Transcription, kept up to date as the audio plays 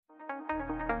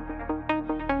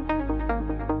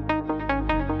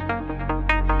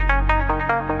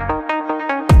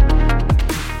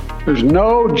There's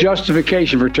no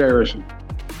justification for terrorism.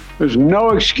 There's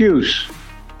no excuse.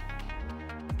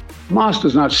 Hamas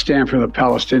does not stand for the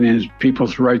Palestinian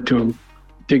people's right to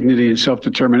dignity and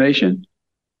self-determination.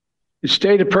 Its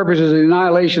stated purpose is the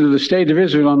annihilation of the state of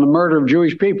Israel and the murder of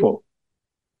Jewish people.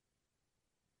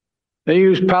 They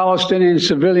use Palestinian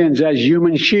civilians as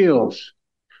human shields.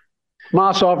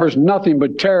 Hamas offers nothing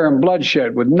but terror and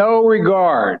bloodshed with no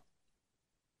regard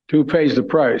to who pays the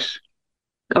price.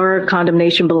 Our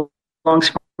condemnation belongs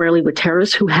squarely with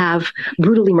terrorists who have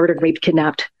brutally murdered, raped,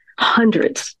 kidnapped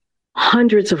hundreds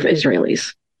of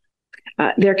Israelis.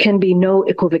 There can be no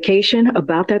equivocation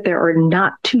about that. There are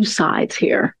not two sides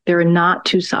here. There are not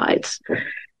two sides.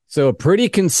 So a pretty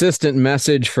consistent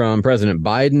message from President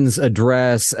Biden's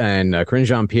address and Karine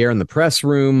Jean-Pierre in the press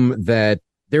room that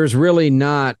there's really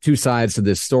not two sides to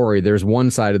this story. There's one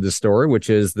side of the story,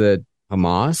 which is that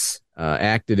Hamas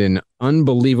acted in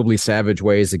unbelievably savage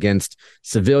ways against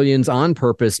civilians on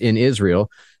purpose in Israel.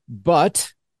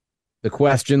 But the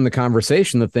question, the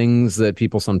conversation, the things that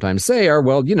people sometimes say are,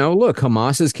 well, you know, look,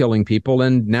 Hamas is killing people.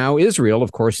 And now Israel,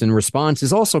 of course, in response,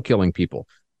 is also killing people.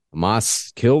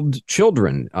 Hamas killed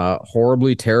children,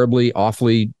 horribly, terribly,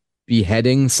 awfully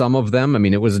beheading some of them. I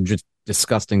mean, it was just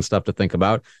disgusting stuff to think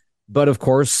about. But of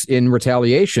course, in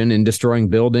retaliation, in destroying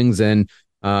buildings and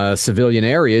civilian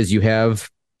areas, you have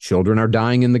children are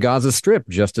dying in the Gaza Strip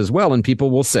just as well. And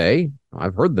people will say,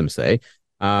 I've heard them say,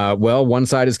 well, one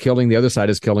side is killing, the other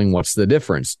side is killing. What's the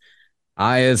difference?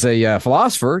 I, as a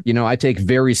philosopher, you know, I take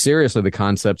very seriously the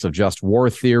concepts of just war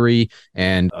theory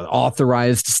and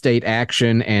authorized state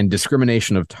action and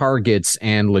discrimination of targets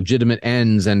and legitimate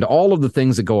ends and all of the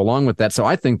things that go along with that. So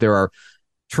I think there are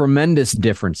tremendous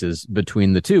differences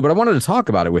between the two. But I wanted to talk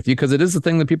about it with you because it is the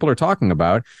thing that people are talking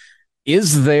about.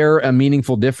 Is there a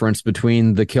meaningful difference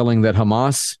between the killing that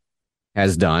Hamas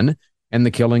has done and the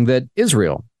killing that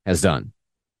Israel has done?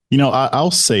 You know,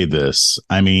 I'll say this.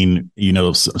 I mean, you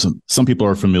know, some people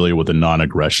are familiar with the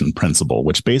non-aggression principle,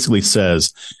 which basically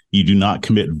says you do not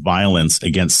commit violence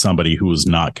against somebody who is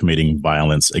not committing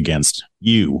violence against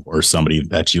you or somebody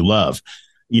that you love.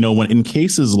 You know, when in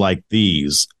cases like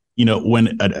these, you know,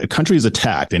 when a country is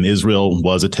attacked, and Israel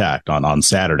was attacked on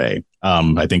Saturday,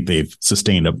 I think they've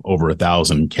sustained over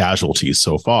 1,000 casualties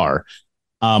so far.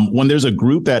 When there's a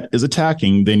group that is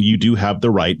attacking, then you do have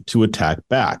the right to attack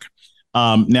back.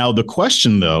 Now, the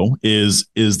question, though, is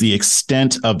the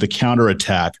extent of the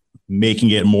counterattack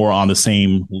making it more on the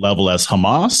same level as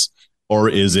Hamas, or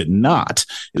is it not?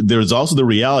 There's also the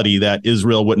reality that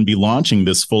Israel wouldn't be launching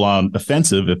this full-on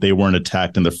offensive if they weren't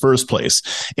attacked in the first place.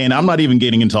 And I'm not even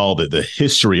getting into all the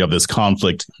history of this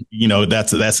conflict. You know,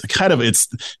 that's kind of, it's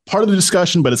part of the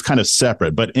discussion, but it's kind of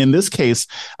separate. But in this case,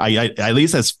 I at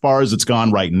least as far as it's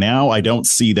gone right now, I don't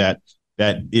see that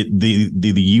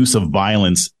the use of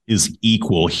violence is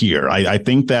equal here. I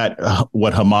think that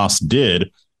what Hamas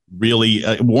did really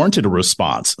warranted a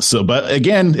response. So, but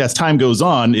again, as time goes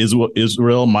on,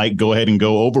 Israel might go ahead and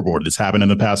go overboard. It's happened in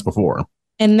the past before.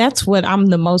 And that's what I'm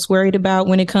the most worried about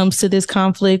when it comes to this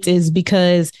conflict, is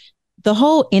because the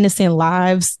whole innocent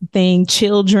lives thing,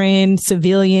 children,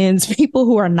 civilians, people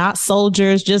who are not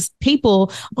soldiers, just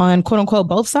people on quote unquote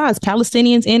both sides,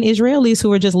 Palestinians and Israelis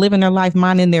who are just living their life,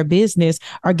 minding their business,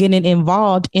 are getting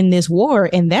involved in this war.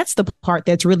 And that's the part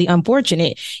that's really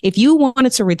unfortunate. If you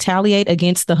wanted to retaliate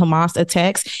against the Hamas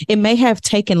attacks, it may have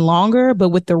taken longer, but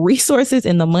with the resources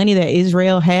and the money that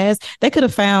Israel has, they could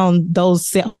have found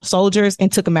those soldiers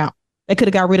and took them out. They could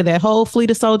have got rid of that whole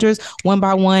fleet of soldiers one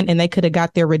by one, and they could have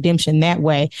got their redemption that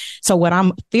way. So what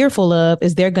I'm fearful of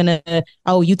is they're going to,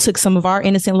 oh, you took some of our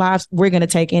innocent lives, we're going to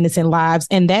take innocent lives.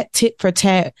 And that tit for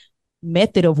tat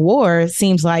method of war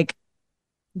seems like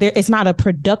it's not a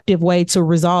productive way to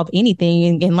resolve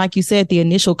anything. And like you said, the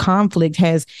initial conflict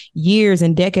has years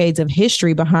and decades of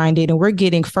history behind it. And we're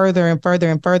getting further and further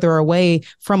and further away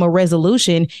from a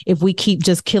resolution if we keep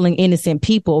just killing innocent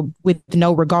people with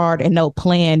no regard and no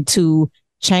plan to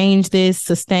change this,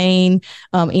 sustain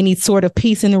any sort of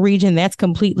peace in the region. That's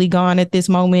completely gone at this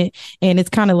moment. And it's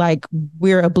kind of like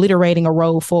we're obliterating a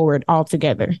road forward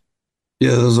altogether.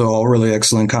 Yeah, those are all really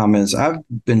excellent comments. I've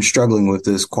been struggling with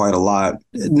this quite a lot,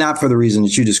 not for the reason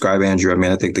that you describe, Andrew. I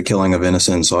mean, I think the killing of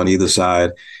innocents on either side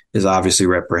is obviously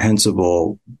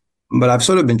reprehensible, but I've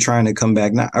sort of been trying to come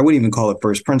back. I wouldn't even call it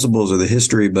first principles or the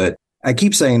history, but I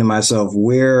keep saying to myself,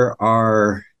 where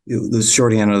are the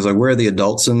shorthand is like, where are the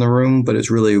adults in the room? But it's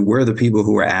really, where are the people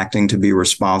who are acting to be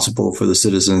responsible for the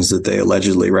citizens that they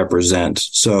allegedly represent?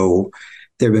 So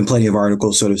there have been plenty of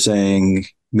articles sort of saying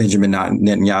Benjamin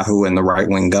Netanyahu and the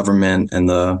right-wing government and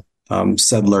the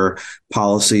settler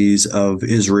policies of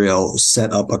Israel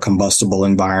set up a combustible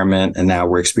environment, and now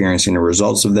we're experiencing the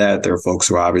results of that. There are folks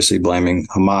who are obviously blaming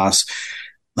Hamas.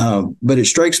 But it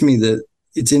strikes me that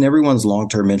it's in everyone's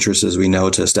long-term interest, as we know,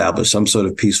 to establish some sort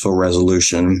of peaceful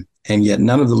resolution. And yet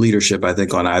none of the leadership, I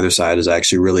think, on either side is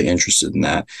actually really interested in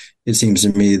that. It seems to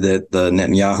me that the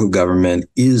Netanyahu government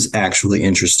is actually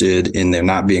interested in there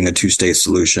not being a two-state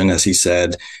solution. As he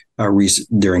said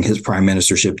during his prime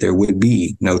ministership, there would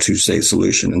be no two-state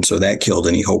solution. And so that killed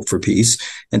any hope for peace.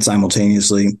 And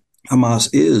simultaneously, Hamas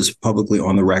is publicly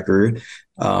on the record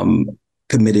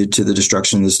committed to the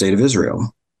destruction of the state of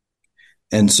Israel.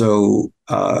 And so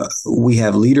we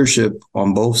have leadership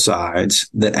on both sides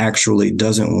that actually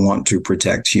doesn't want to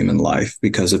protect human life,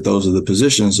 because if those are the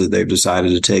positions that they've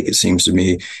decided to take, it seems to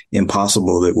me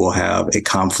impossible that we'll have a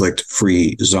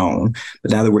conflict-free zone.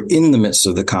 But now that we're in the midst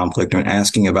of the conflict and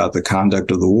asking about the conduct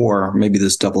of the war, maybe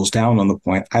this doubles down on the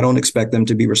point. I don't expect them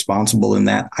to be responsible in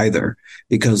that either,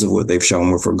 because of what they've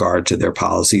shown with regard to their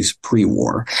policies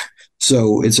pre-war.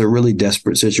 So it's a really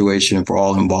desperate situation for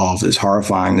all involved. It's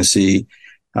horrifying to see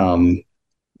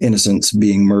innocents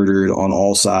being murdered on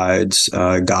all sides.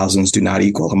 Gazans do not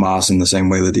equal Hamas in the same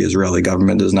way that the Israeli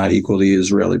government does not equal the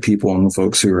Israeli people and the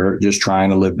folks who are just trying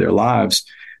to live their lives.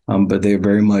 But they're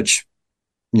very much,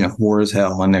 war is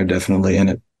hell, and they're definitely in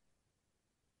it.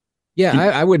 Yeah,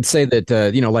 I would say that,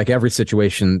 like every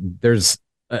situation, there's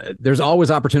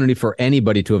always opportunity for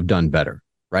anybody to have done better,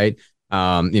 right?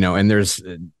 And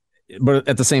but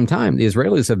at the same time, the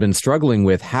Israelis have been struggling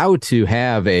with how to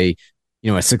have a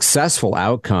successful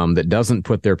outcome that doesn't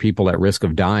put their people at risk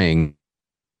of dying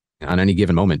on any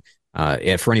given moment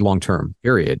for any long term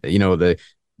period.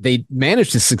 They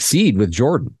managed to succeed with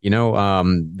Jordan.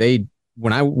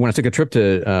 When I took a trip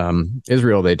to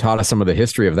Israel, they taught us some of the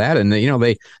history of that, and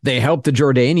they helped the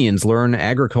Jordanians learn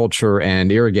agriculture and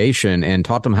irrigation and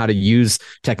taught them how to use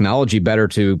technology better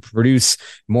to produce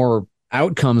more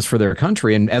outcomes for their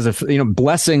country, and as if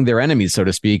blessing their enemies, so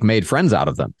to speak, made friends out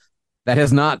of them. That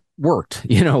has not worked,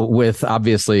 with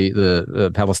obviously the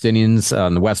Palestinians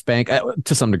on the West Bank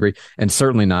to some degree, and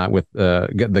certainly not with the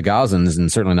Gazans,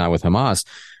 and certainly not with Hamas.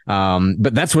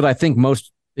 But that's what I think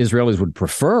most Israelis would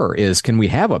prefer is, can we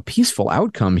have a peaceful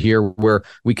outcome here where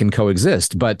we can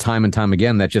coexist? But time and time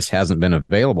again, that just hasn't been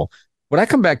available. What I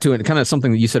come back to, and kind of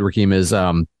something that you said, Rakeem, is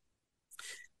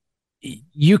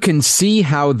you can see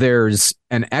how there's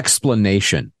an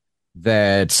explanation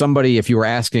that somebody, if you were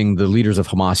asking the leaders of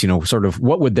Hamas, sort of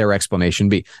what would their explanation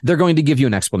be? They're going to give you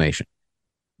an explanation.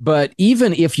 But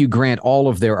even if you grant all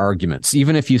of their arguments,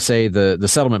 even if you say the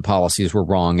settlement policies were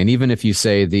wrong, and even if you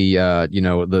say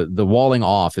the walling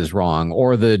off is wrong,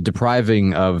 or the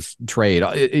depriving of trade,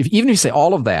 even if you say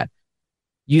all of that,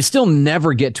 you still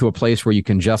never get to a place where you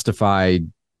can justify.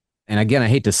 And again, I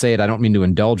hate to say it, I don't mean to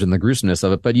indulge in the gruesomeness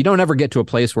of it, but you don't ever get to a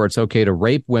place where it's okay to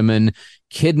rape women,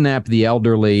 kidnap the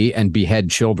elderly, and behead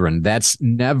children. That's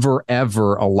never,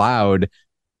 ever allowed,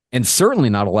 and certainly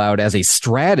not allowed as a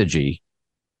strategy,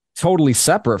 totally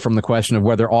separate from the question of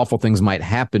whether awful things might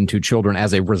happen to children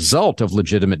as a result of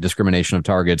legitimate discrimination of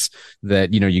targets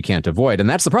that, you can't avoid. And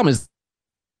that's the problem, is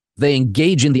they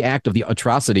engage in the act of the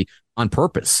atrocity on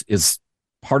purpose is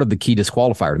part of the key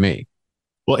disqualifier to me.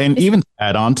 Well, and even to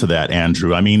add on to that,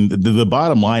 Andrew, I mean, the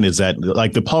bottom line is that,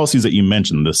 like the policies that you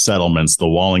mentioned, the settlements, the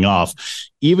walling off,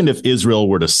 even if Israel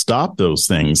were to stop those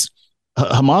things,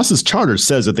 Hamas's charter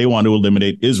says that they want to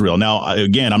eliminate Israel. Now,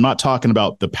 again, I'm not talking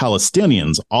about the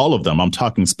Palestinians, all of them. I'm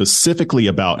talking specifically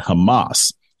about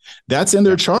Hamas. That's in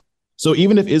their charter. So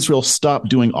even if Israel stopped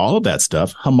doing all of that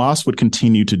stuff, Hamas would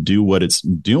continue to do what it's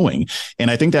doing. And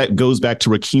I think that goes back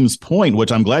to Rakeem's point,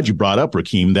 which I'm glad you brought up,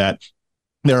 Rakeem, that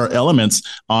there are elements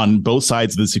on both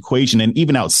sides of this equation, and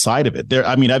even outside of it.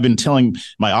 I've been telling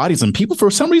my audience, and people,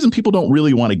 for some reason, people don't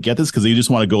really want to get this because they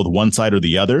just want to go with one side or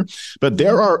the other. But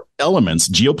there are elements,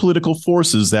 geopolitical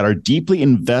forces that are deeply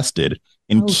invested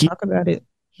in keeping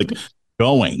it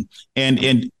going. And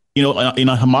in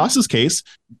Hamas's case,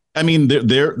 I mean,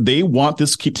 they want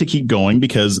this to keep going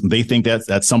because they think that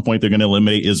at some point they're going to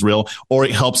eliminate Israel, or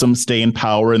it helps them stay in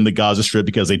power in the Gaza Strip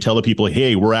because they tell the people,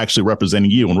 hey, we're actually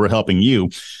representing you and we're helping you.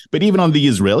 But even on the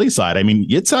Israeli side, I mean,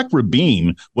 Yitzhak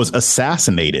Rabin was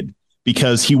assassinated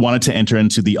because he wanted to enter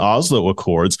into the Oslo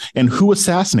Accords. And who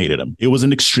assassinated him? It was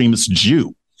an extremist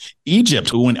Jew.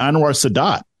 Egypt, when Anwar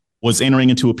Sadat was entering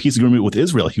into a peace agreement with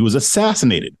Israel, he was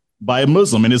assassinated by a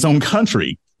Muslim in his own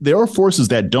country. There are forces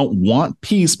that don't want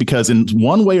peace because in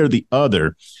one way or the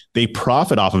other, they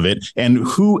profit off of it. And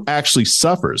who actually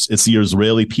suffers? It's the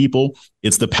Israeli people.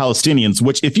 It's the Palestinians,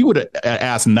 which if you would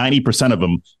ask 90% of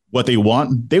them what they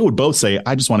want, they would both say,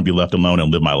 I just want to be left alone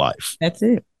and live my life. That's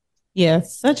it. Yeah,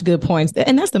 such good points.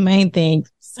 And that's the main thing.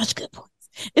 Such good points.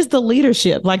 It's the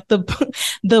leadership, like the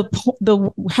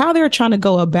how they're trying to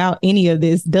go about any of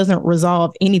this doesn't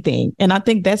resolve anything. And I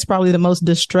think that's probably the most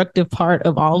destructive part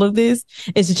of all of this.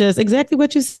 It's just exactly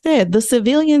what you said. The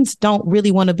civilians don't really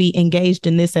want to be engaged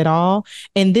in this at all.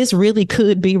 And this really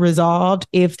could be resolved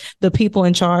if the people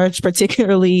in charge,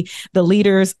 particularly the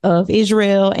leaders of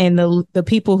Israel and the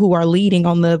people who are leading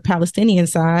on the Palestinian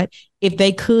side, if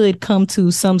they could come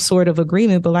to some sort of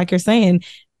agreement. But like you're saying,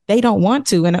 they don't want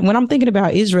to. And when I'm thinking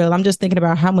about Israel, I'm just thinking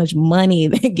about how much money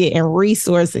they get and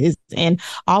resources and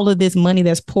all of this money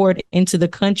that's poured into the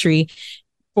country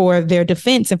for their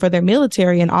defense and for their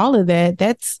military and all of that.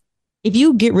 That's, if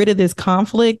you get rid of this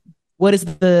conflict, what is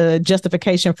the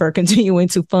justification for continuing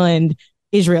to fund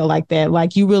Israel like that?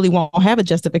 Like, you really won't have a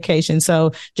justification.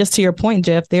 So just to your point,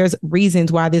 Jeff, there's reasons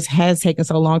why this has taken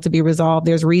so long to be resolved.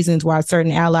 There's reasons why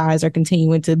certain allies are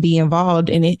continuing to be involved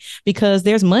in it, because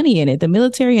there's money in it. The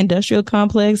military industrial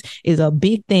complex is a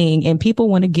big thing and people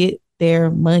want to get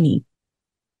their money.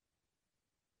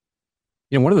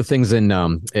 You know, one of the things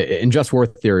in just war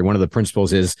theory, one of the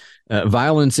principles is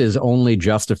violence is only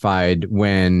justified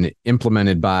when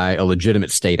implemented by a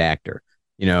legitimate state actor.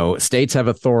 You know, states have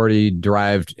authority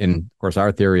derived, and of course,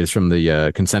 our theory is from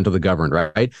the consent of the governed,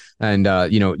 right? And,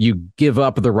 you know, you give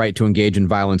up the right to engage in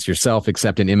violence yourself,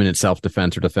 except in imminent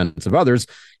self-defense or defense of others,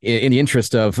 in the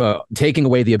interest of taking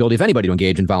away the ability of anybody to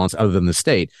engage in violence other than the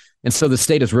state. And so the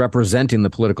state is representing the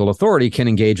political authority, can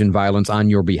engage in violence on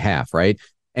your behalf, right?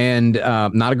 And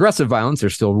not aggressive violence.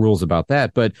 There's still rules about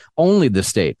that, but only the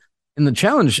state. And the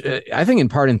challenge, I think, in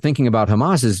part in thinking about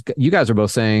Hamas is, you guys are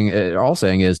both saying, all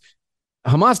saying is,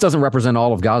 Hamas doesn't represent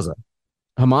all of Gaza.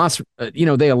 Hamas, you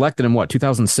know, they elected in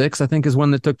 2006, I think is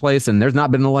when that took place. And there's not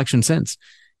been an election since.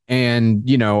 And,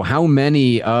 you know, how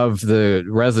many of the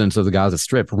residents of the Gaza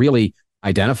Strip really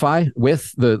identify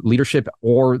with the leadership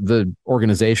or the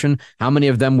organization? How many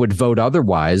of them would vote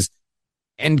otherwise?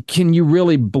 And can you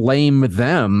really blame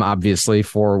them, obviously,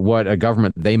 for what a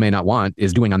government they may not want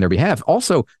is doing on their behalf?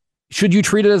 Also, should you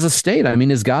treat it as a state? I mean,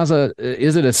 is Gaza,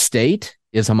 is it a state?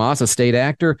 Is Hamas a state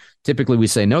actor? Typically, we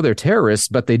say, no, they're terrorists,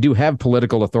 but they do have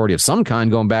political authority of some kind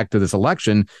going back to this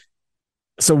election.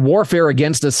 So warfare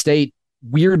against a state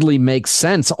weirdly makes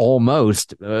sense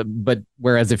almost. But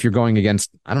whereas if you're going against,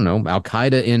 I don't know,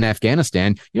 Al-Qaeda in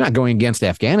Afghanistan, you're not going against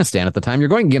Afghanistan at the time. You're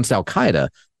going against Al-Qaeda,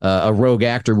 a rogue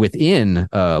actor within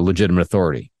legitimate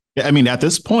authority. Yeah, I mean, at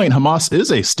this point, Hamas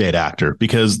is a state actor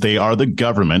because they are the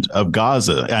government of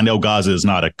Gaza. I know Gaza is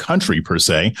not a country per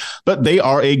se, but they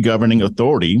are a governing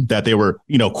authority that they were,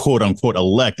 you know, quote unquote,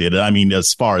 elected. I mean,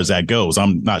 as far as that goes,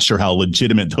 I'm not sure how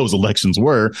legitimate those elections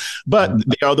were, but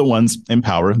they are the ones in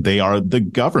power. They are the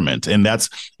government. And that's,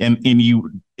 and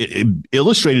you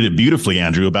illustrated it beautifully,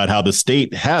 Andrew, about how the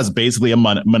state has basically a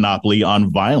monopoly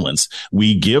on violence.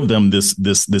 We give them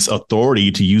this authority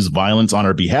to use violence on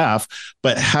our behalf,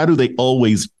 but how do they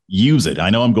always use it? I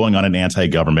know I'm going on an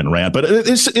anti-government rant, but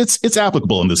it's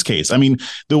applicable in this case. I mean,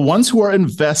 the ones who are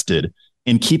invested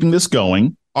in keeping this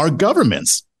going are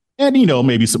governments. And, you know,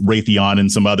 maybe some Raytheon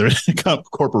and some other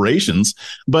corporations.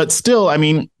 But still, I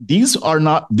mean, these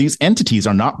entities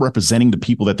are not representing the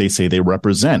people that they say they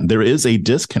represent. There is a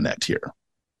disconnect here.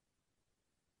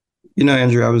 You know,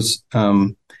 Andrew,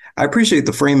 I appreciate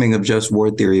the framing of just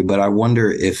war theory, but I wonder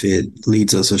if it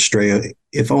leads us astray,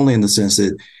 if only in the sense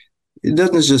that it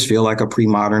doesn't just feel like a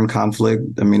pre-modern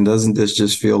conflict. I mean, doesn't this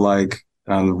just feel like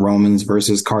Romans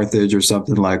versus Carthage or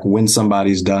something? Like, when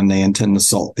somebody's done, they intend to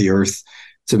salt the earth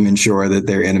to ensure that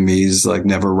their enemies like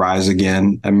never rise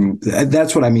again. I mean,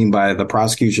 that's what I mean by the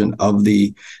prosecution of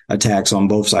the attacks on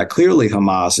both sides. Clearly,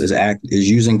 Hamas is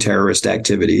using terrorist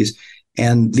activities.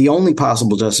 And the only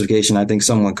possible justification I think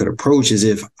someone could approach is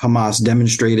if Hamas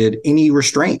demonstrated any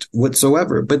restraint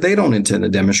whatsoever. But they don't intend to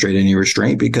demonstrate any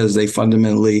restraint because they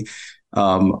fundamentally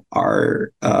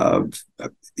are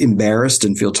embarrassed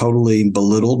and feel totally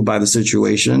belittled by the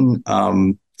situation,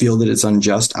 feel that it's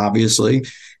unjust, obviously.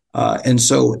 And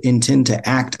so intend to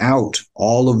act out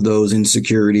all of those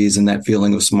insecurities and that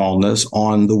feeling of smallness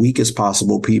on the weakest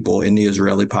possible people in the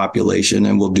Israeli population,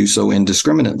 and will do so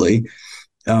indiscriminately.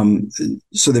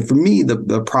 So that for me,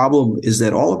 the problem is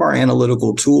that all of our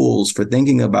analytical tools for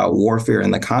thinking about warfare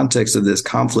in the context of this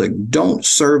conflict don't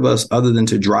serve us other than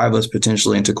to drive us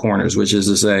potentially into corners, which is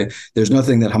to say there's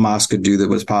nothing that Hamas could do that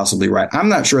was possibly right. I'm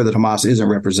not sure that Hamas isn't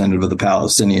representative of the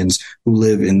Palestinians who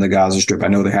live in the Gaza Strip. I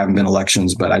know there haven't been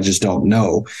elections, but I just don't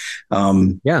know.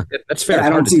 Yeah, that's fair. I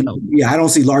don't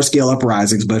see large scale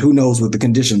uprisings, but who knows what the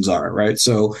conditions are, right?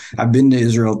 So I've been to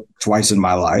Israel twice in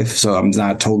my life, so I'm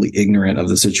not totally ignorant of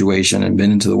the situation, and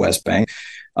been into the West Bank.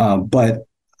 But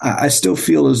I still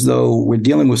feel as though we're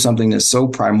dealing with something that's so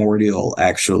primordial,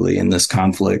 actually, in this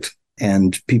conflict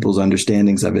and people's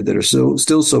understandings of it that are still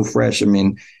so fresh. I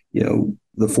mean,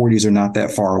 the 40s are not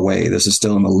that far away. This is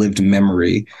still in the lived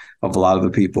memory of a lot of the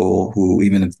people who,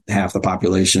 even if half the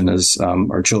population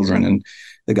are children, and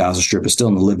the Gaza Strip is still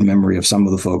in the lived memory of some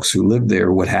of the folks who lived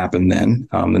there, what happened then,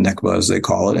 the Nakba, as they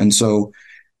call it. And so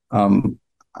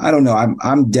I don't know.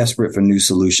 I'm desperate for new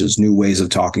solutions, new ways of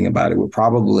talking about it. What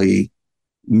probably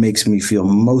makes me feel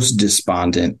most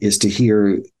despondent is to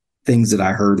hear things that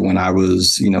I heard when I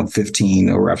was, 15,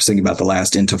 or I was thinking about the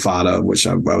last Intifada, which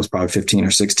I was probably 15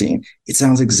 or 16. It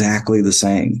sounds exactly the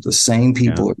same. The same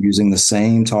people are using the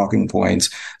same talking points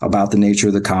about the nature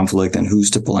of the conflict and who's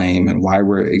to blame and why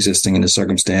we're existing in this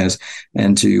circumstance.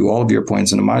 And to all of your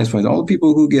points and to my points, all the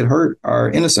people who get hurt are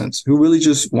innocents who really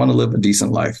just want to live a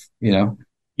decent life,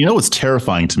 You know what's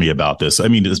terrifying to me about this? I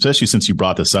mean, especially since you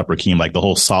brought this up, Rakeem, like the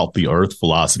whole salt the earth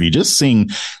philosophy, just seeing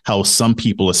how some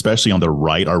people, especially on the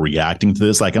right, are reacting to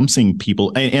this. Like I'm seeing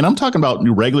people, and I'm talking about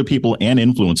regular people and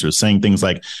influencers saying things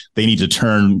like they need to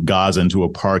turn Gaza into a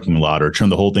parking lot or turn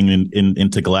the whole thing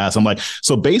into glass. I'm like,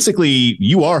 so basically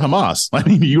you are Hamas. I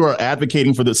mean, you are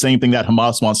advocating for the same thing that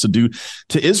Hamas wants to do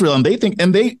to Israel.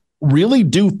 And they really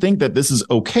do think that this is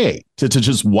okay to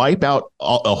just wipe out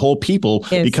a whole people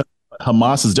because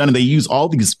Hamas has done, and they use all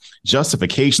these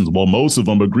justifications. Well, most of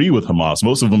them agree with Hamas.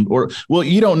 Most of them,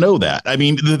 you don't know that. I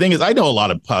mean, the thing is, I know a lot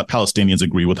of Palestinians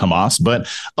agree with Hamas, but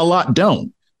a lot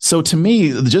don't. So to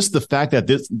me, just the fact that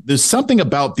there's something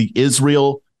about the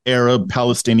Israel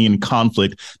Arab-Palestinian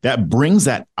conflict that brings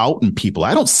that out in people.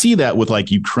 I don't see that with like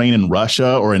Ukraine and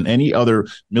Russia or in any other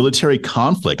military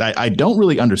conflict. I don't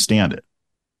really understand it.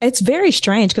 It's very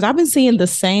strange because I've been seeing the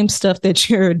same stuff that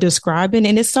you're describing.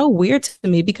 And it's so weird to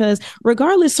me because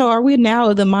regardless, so are we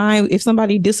now of the mind, if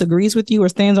somebody disagrees with you or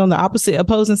stands on the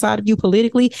opposing side of you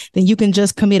politically, then you can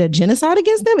just commit a genocide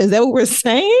against them? Is that what we're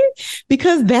saying?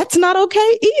 Because that's not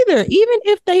okay either. Even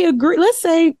if they agree, let's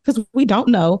say, because we don't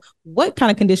know what kind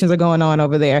of conditions are going on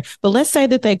over there, but let's say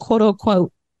that they quote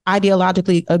unquote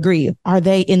ideologically agree. Are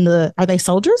they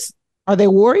soldiers? Are they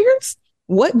warriors?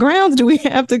 What grounds do we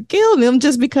have to kill them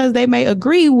just because they may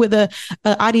agree with a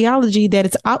ideology that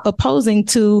it's opposing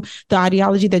to the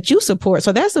ideology that you support?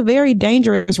 So that's a very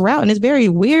dangerous route. And it's very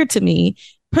weird to me,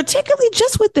 particularly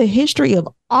just with the history of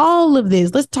all of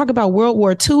this. Let's talk about World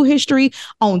War II history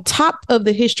on top of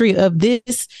the history of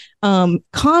this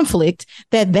conflict,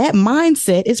 that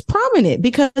mindset is prominent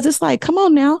because it's like, come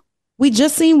on now. We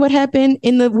just seen what happened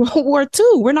in the World War II.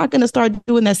 We're not going to start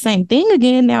doing that same thing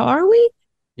again now, are we?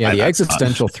 Yeah, the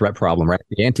existential threat problem, right?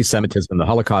 The anti-Semitism, the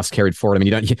Holocaust carried forward. I mean,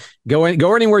 you don't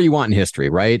go anywhere you want in history,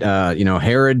 right?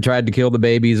 Herod tried to kill the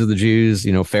babies of the Jews.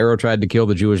 Pharaoh tried to kill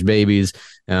the Jewish babies.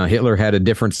 Hitler had a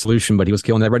different solution, but he was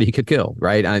killing everybody he could kill,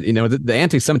 right? The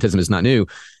anti-Semitism is not new,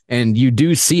 and you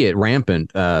do see it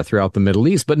rampant throughout the Middle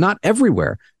East, but not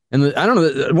everywhere. And I don't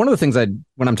know. One of the things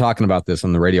when I'm talking about this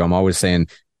on the radio, I'm always saying,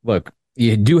 look,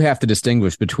 you do have to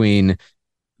distinguish between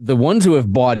the ones who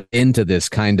have bought into this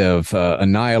kind of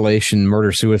annihilation,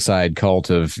 murder, suicide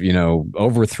cult of,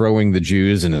 overthrowing the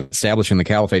Jews and establishing the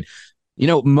caliphate.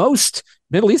 Most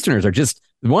Middle Easterners are just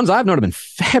the ones I've known have been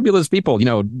fabulous people,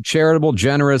 charitable,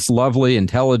 generous, lovely,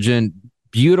 intelligent,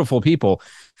 beautiful people.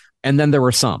 And then there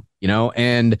were some,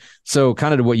 and so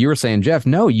kind of to what you were saying, Jeff,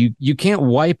 no, you can't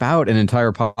wipe out an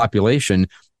entire population.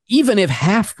 Even if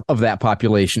half of that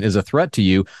population is a threat to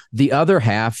you, the other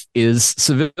half is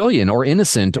civilian or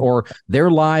innocent, or their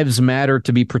lives matter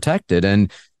to be protected. And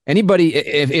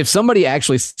if somebody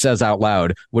actually says out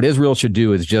loud what Israel should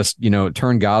do is just,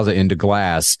 turn Gaza into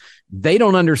glass, they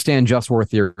don't understand just war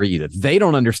theory either. They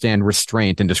don't understand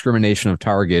restraint and discrimination of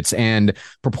targets and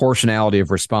proportionality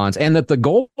of response, and that the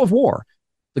goal of war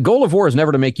is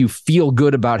never to make you feel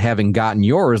good about having gotten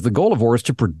yours. The goal of war is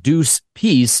to produce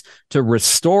peace, to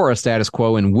restore a status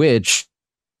quo in which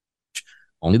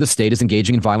only the state is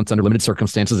engaging in violence under limited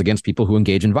circumstances against people who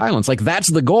engage in violence. Like, that's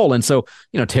the goal. And so,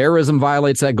 terrorism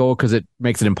violates that goal because it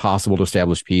makes it impossible to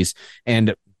establish peace.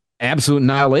 And absolute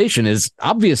annihilation is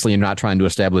obviously not trying to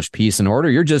establish peace and order.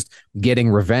 You're just getting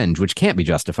revenge, which can't be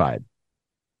justified.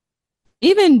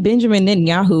 Even Benjamin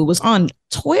Netanyahu was on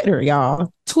Twitter,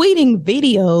 y'all, tweeting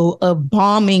video of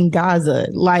bombing Gaza,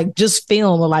 like just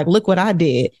film, or like, look what I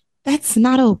did. That's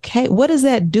not okay. What does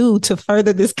that do to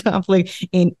further this conflict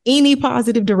in any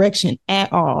positive direction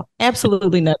at all?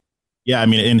 Absolutely nothing. Yeah, I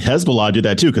mean, and Hezbollah did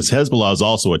that too, because Hezbollah is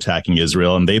also attacking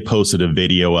Israel, and they posted a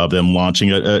video of them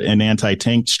launching an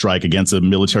anti-tank strike against a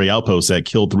military outpost that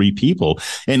killed 3 people.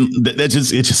 And it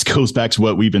just goes back to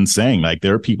what we've been saying. Like,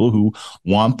 there are people who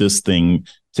want this thing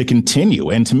to continue.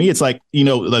 And to me, it's like,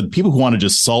 the people who want to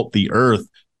just salt the earth,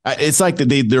 it's like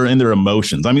they're in their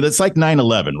emotions. I mean, it's like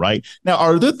 9/11, right? Now,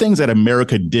 are there things that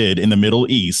America did in the Middle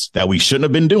East that we shouldn't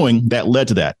have been doing that led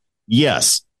to that?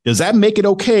 Yes. Does that make it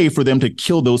okay for them to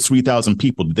kill those 3,000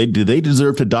 people? Did they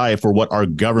deserve to die for what our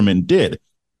government did?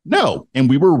 No. And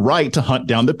we were right to hunt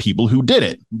down the people who did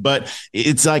it. But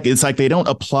it's like they don't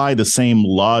apply the same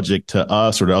logic to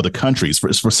us or to other countries.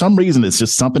 For some reason, it's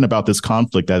just something about this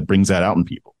conflict that brings that out in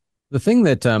people. The thing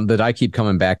that I keep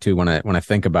coming back to when I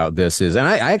think about this is, and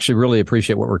I actually really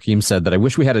appreciate what Rakeem said, that I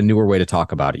wish we had a newer way to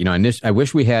talk about it. I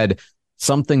wish we had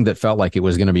something that felt like it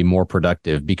was going to be more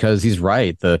productive, because he's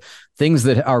right. The things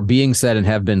that are being said and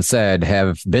have been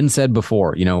said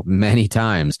before, many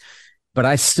times. But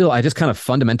I just kind of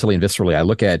fundamentally and viscerally, I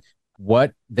look at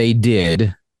what they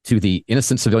did to the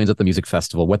innocent civilians at the music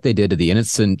festival, what they did to the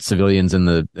innocent civilians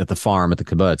at the farm, at the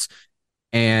kibbutz.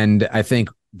 And I think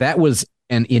that was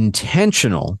an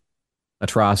intentional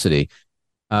atrocity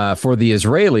for the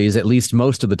Israelis, at least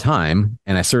most of the time.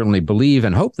 And I certainly believe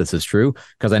and hope this is true,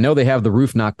 because I know they have the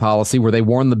roof knock policy where they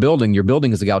warn the building, your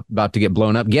building is about to get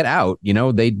blown up, get out.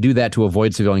 They do that to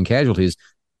avoid civilian casualties.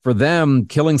 For them,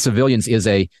 killing civilians is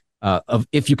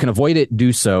if you can avoid it,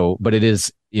 do so. But it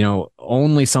is,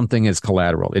 only something as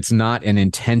collateral. It's not an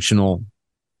intentional,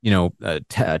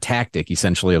 tactic,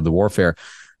 essentially, of the warfare.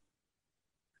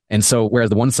 And so whereas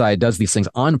the one side does these things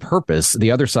on purpose,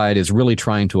 the other side is really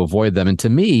trying to avoid them. And to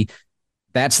me,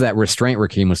 that's that restraint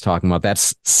Rakeem was talking about.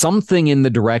 That's something in the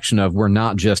direction of, we're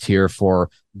not just here for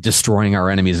destroying our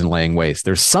enemies and laying waste.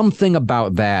 There's something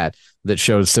about that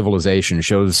shows civilization,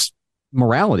 shows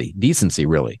morality, decency,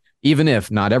 really, even if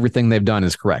not everything they've done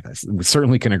is correct. We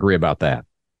certainly can agree about that.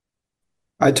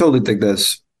 I totally think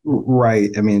that's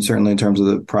right. I mean, certainly in terms of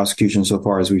the prosecution so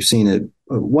far as we've seen it.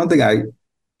 One thing I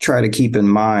try to keep in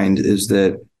mind is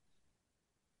that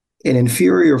an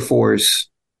inferior force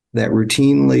that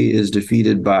routinely is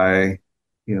defeated by,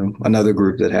 another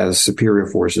group that has superior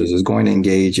forces is going to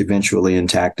engage eventually in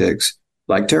tactics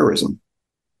like terrorism.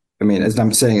 I mean, as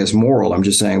I'm saying, it's moral. I'm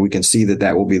just saying we can see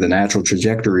that will be the natural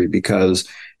trajectory, because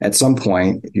at some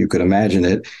point, if you could imagine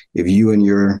it, if you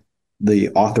and the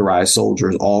authorized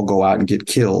soldiers all go out and get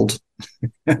killed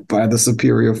by the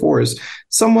superior force,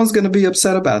 someone's going to be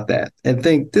upset about that and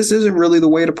think this isn't really the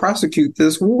way to prosecute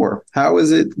this war. How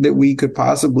is it that we could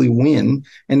possibly win?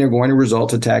 And they're going to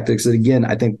resort to tactics that, again,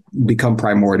 I think become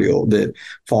primordial, that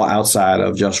fall outside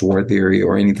of just war theory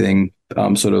or anything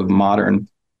sort of modern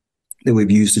that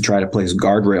we've used to try to place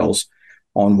guardrails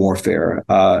on warfare.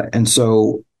 And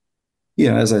so,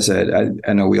 as I said,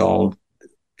 I know we all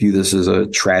view this as a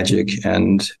tragic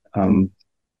and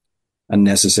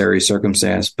unnecessary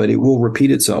circumstance, but it will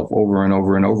repeat itself over and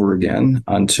over and over again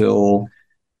until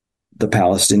the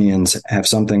Palestinians have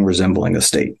something resembling a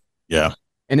state. Yeah.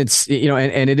 And it's,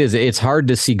 it's hard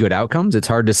to see good outcomes. It's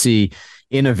hard to see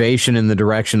innovation in the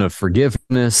direction of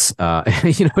forgiveness.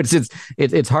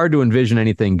 It's hard to envision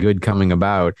anything good coming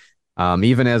about.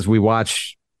 Even as we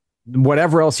watch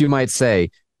whatever else you might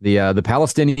say, the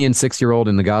Palestinian 6-year-old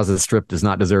in the Gaza Strip does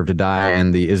not deserve to die,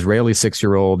 and the Israeli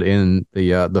 6-year-old in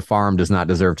the farm does not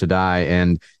deserve to die.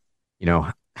 And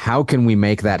how can we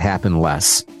make that happen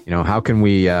less? How can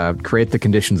we create the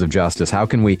conditions of justice?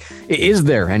 Is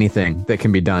there anything that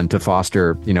can be done to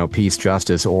foster peace,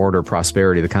 justice, order,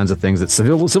 prosperity, the kinds of things that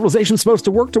civilization is supposed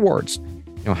to work towards?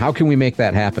 How can we make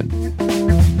that happen?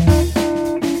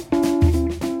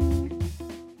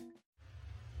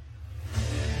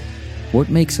 What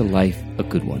makes a life a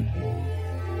good one?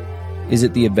 Is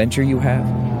it the adventure you have?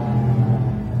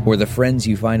 Or the friends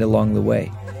you find along the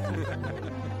way?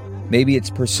 Maybe it's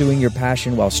pursuing your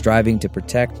passion while striving to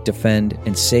protect, defend,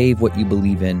 and save what you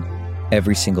believe in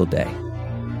every single day.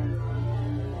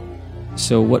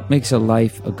 So what makes a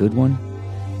life a good one?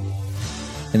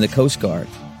 In the Coast Guard,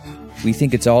 we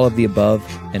think it's all of the above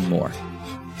and more.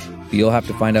 But you'll have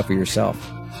to find out for yourself.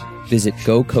 Visit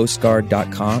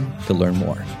gocoastguard.com to learn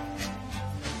more.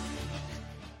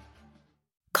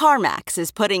 CarMax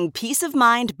is putting peace of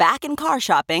mind back in car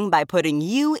shopping by putting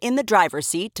you in the driver's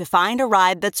seat to find a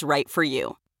ride that's right for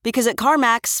you. Because at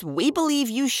CarMax, we believe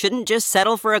you shouldn't just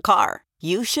settle for a car.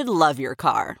 You should love your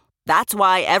car. That's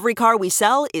why every car we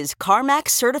sell is CarMax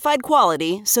certified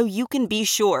quality, so you can be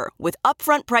sure with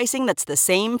upfront pricing that's the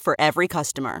same for every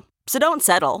customer. So don't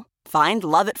settle. Find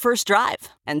love at first drive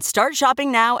and start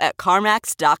shopping now at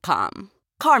CarMax.com.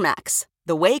 CarMax,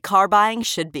 the way car buying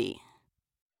should be.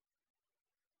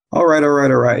 All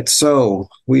right. So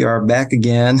we are back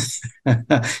again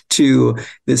to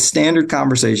this standard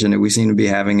conversation that we seem to be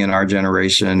having in our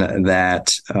generation,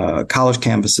 that college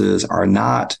campuses are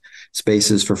not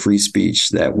spaces for free speech,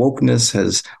 that wokeness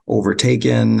has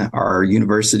overtaken our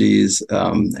universities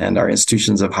and our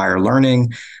institutions of higher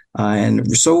learning. And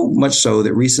so much so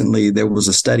that recently there was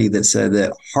a study that said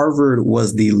that Harvard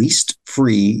was the least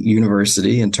free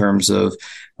university in terms of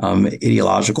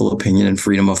ideological opinion and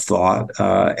freedom of thought.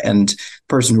 And the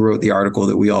person who wrote the article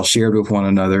that we all shared with one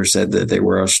another said that they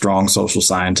were a strong social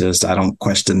scientist. I don't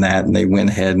question that. And they went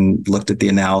ahead and looked at the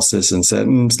analysis and said,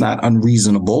 it's not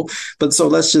unreasonable. But so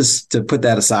let's just to put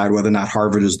that aside, whether or not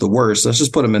Harvard is the worst, let's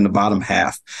just put them in the bottom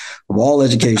half of all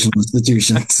educational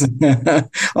institutions,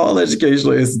 all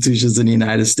educational institutions in the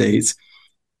United States.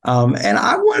 And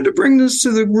I wanted to bring this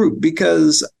to the group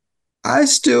because I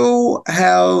still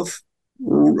have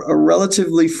a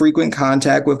relatively frequent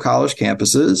contact with college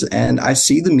campuses, and I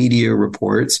see the media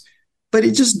reports, but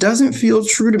it just doesn't feel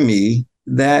true to me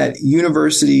that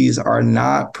universities are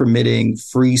not permitting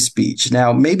free speech.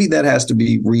 Now, maybe that has to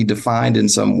be redefined in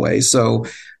some way. So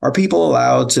are people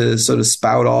allowed to sort of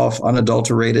spout off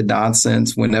unadulterated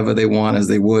nonsense whenever they want, as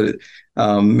they would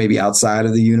maybe outside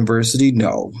of the university?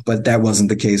 No, but that wasn't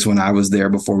the case when I was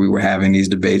there before we were having these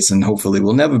debates, and hopefully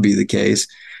will never be the case.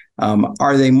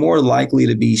 Are they more likely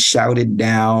to be shouted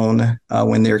down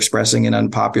when they're expressing an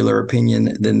unpopular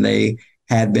opinion than they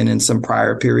had been in some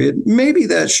prior period? Maybe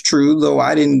that's true, though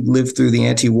I didn't live through the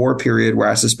anti-war period where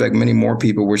I suspect many more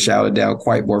people were shouted down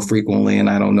quite more frequently. And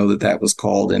I don't know that that was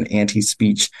called an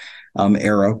anti-speech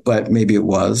era, but maybe it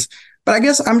was. But I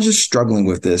guess I'm just struggling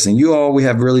with this. And we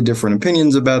have really different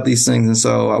opinions about these things. And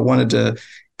so I wanted to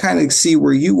kind of see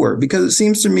where you were, because it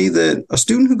seems to me that a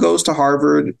student who goes to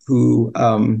Harvard, who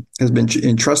has been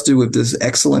entrusted with this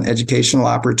excellent educational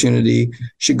opportunity,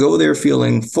 should go there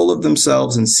feeling full of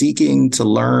themselves and seeking to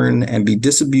learn and be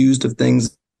disabused of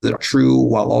things that are true,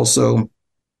 while also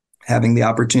having the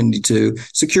opportunity to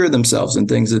secure themselves in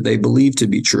things that they believe to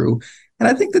be true. And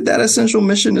I think that essential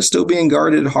mission is still being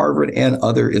guarded at Harvard and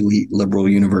other elite liberal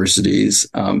universities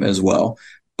as well.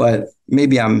 But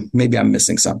maybe I'm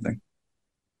missing something.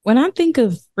 When I think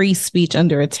of free speech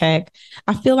under attack,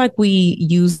 I feel like we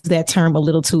use that term a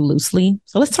little too loosely.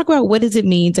 So let's talk about, what does it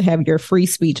mean to have your free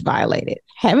speech violated?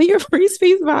 Having your free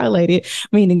speech violated,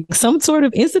 meaning some sort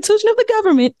of institution of the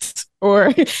government,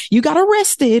 or you got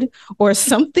arrested, or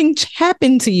something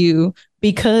happened to you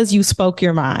because you spoke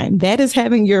your mind. That is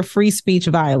having your free speech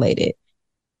violated.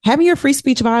 Having your free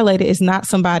speech violated is not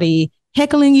somebody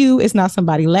heckling you. It's not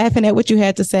somebody laughing at what you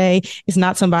had to say. It's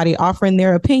not somebody offering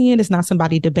their opinion. It's not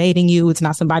somebody debating you. It's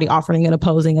not somebody offering an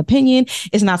opposing opinion.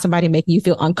 It's not somebody making you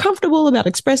feel uncomfortable about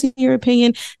expressing your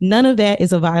opinion. None of that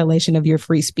is a violation of your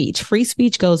free speech. Free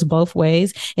speech goes both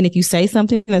ways. And if you say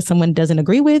something that someone doesn't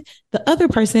agree with, the other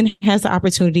person has the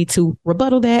opportunity to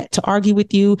rebuttal that, to argue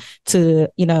with you, to,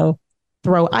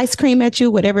 throw ice cream at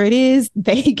you, whatever it is,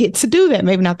 they get to do that.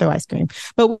 Maybe not throw ice cream,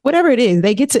 but whatever it is,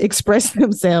 they get to express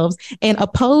themselves and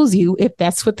oppose you if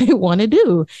that's what they want to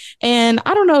do. And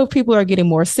I don't know if people are getting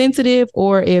more sensitive,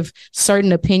 or if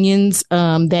certain opinions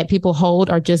that people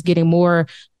hold are just getting more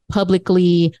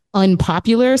publicly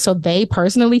unpopular, so they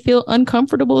personally feel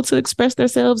uncomfortable to express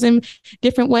themselves in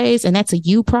different ways. And that's a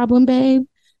you problem, babe.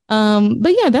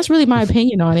 But yeah, that's really my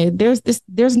opinion on it.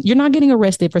 You're not getting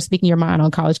arrested for speaking your mind on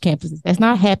college campuses. That's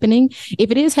not happening. If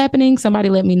it is happening, somebody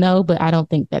let me know, but I don't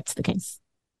think that's the case.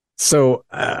 So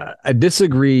I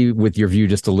disagree with your view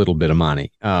just a little bit,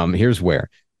 Amani. Here's where.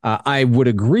 I would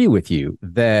agree with you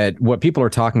that what people are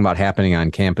talking about happening on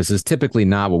campus is typically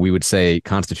not what we would say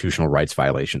constitutional rights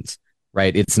violations,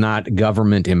 right? It's not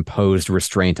government imposed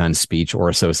restraint on speech or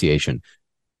association.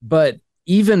 But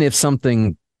even if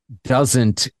something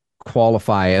doesn't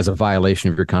qualify as a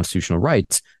violation of your constitutional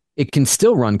rights, it can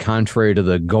still run contrary to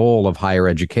the goal of higher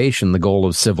education, the goal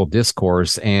of civil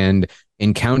discourse, and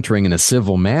encountering in a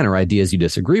civil manner ideas you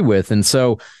disagree with. And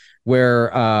so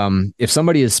where if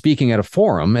somebody is speaking at a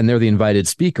forum and they're the invited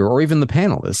speaker, or even the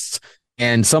panelists,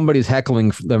 and somebody's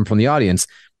heckling them from the audience,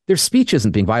 their speech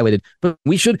isn't being violated, but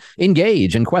we should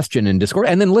engage and question and discourse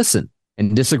and then listen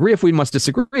and disagree if we must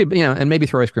disagree, and maybe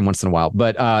throw ice cream once in a while.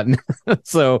 But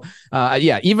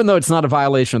even though it's not a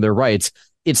violation of their rights,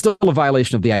 it's still a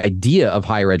violation of the idea of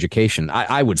higher education,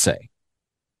 I would say.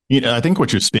 I think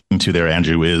what you're speaking to there,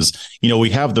 Andrew, is, we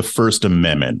have the First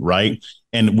Amendment, right?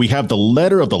 And we have the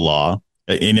letter of the law.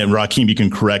 And Rakeem, you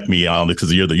can correct me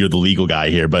because you're the legal guy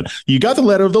here, but you got the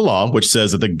letter of the law, which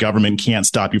says that the government can't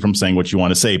stop you from saying what you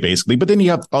want to say, basically. But then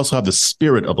you also have the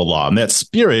spirit of the law. And that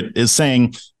spirit is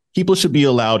saying people should be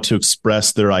allowed to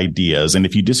express their ideas. And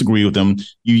if you disagree with them,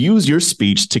 you use your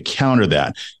speech to counter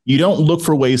that. You don't look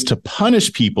for ways to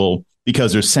punish people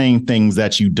because they're saying things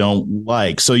that you don't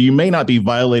like. So you may not be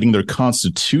violating their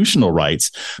constitutional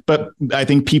rights, but I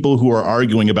think people who are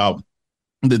arguing about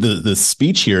the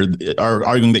speech here are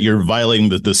arguing that you're violating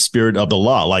the spirit of the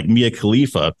law, like Mia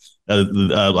Khalifa.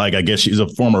 Like, I guess she's a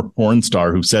former porn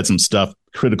star who said some stuff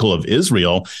critical of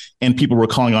Israel, and people were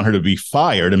calling on her to be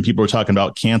fired, and people were talking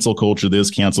about cancel culture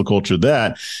this, cancel culture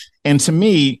that. And to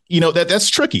me, that's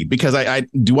tricky, because I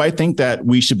think that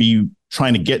we should be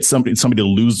trying to get somebody to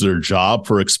lose their job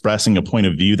for expressing a point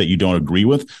of view that you don't agree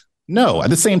with? No. At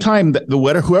the same time,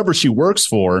 whoever she works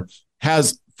for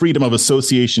has freedom of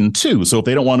association too. So if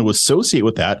they don't want to associate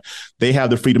with that, they have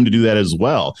the freedom to do that as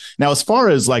well. Now, as far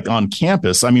as like on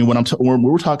campus, I mean, when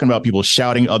we're talking about people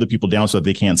shouting other people down so that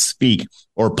they can't speak,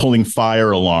 or pulling fire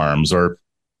alarms, or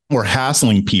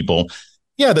hassling people,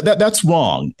 yeah, that's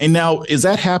wrong. And now, is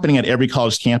that happening at every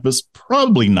college campus?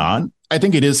 Probably not. I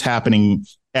think it is happening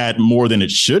at more than it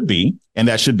should be, and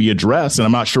that should be addressed. And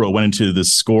I'm not sure what went into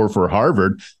this score for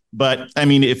Harvard. But I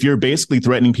mean, if you're basically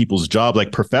threatening people's jobs,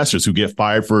 like professors who get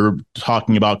fired for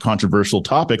talking about controversial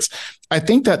topics, I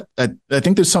think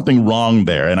there's something wrong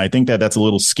there. And I think that that's a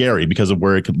little scary because of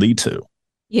where it could lead to.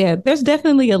 Yeah, there's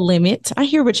definitely a limit. I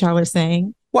hear what y'all are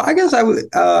saying. Well, I guess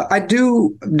I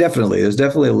do definitely. There's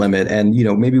definitely a limit. And,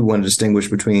 maybe we want to distinguish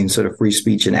between sort of free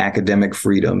speech and academic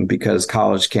freedom, because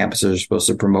college campuses are supposed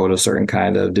to promote a certain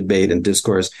kind of debate and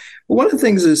discourse. But one of the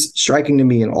things that's striking to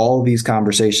me in all of these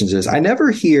conversations is I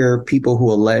never hear people who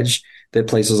allege that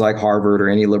places like Harvard or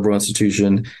any liberal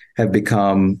institution have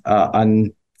become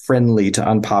unfriendly to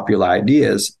unpopular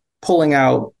ideas pulling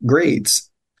out grades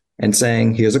and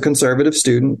saying, here's a conservative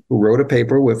student who wrote a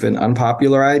paper with an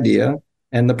unpopular idea,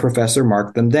 and the professor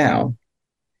marked them down.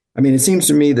 I mean, it seems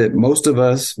to me that most of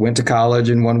us went to college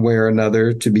in one way or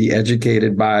another to be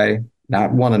educated by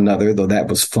not one another, though that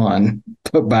was fun,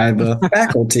 but by the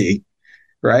faculty,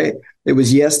 right? It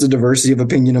was, yes, the diversity of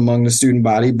opinion among the student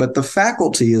body, but the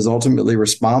faculty is ultimately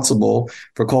responsible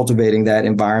for cultivating that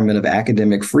environment of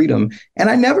academic freedom. And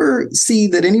I never see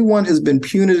that anyone has been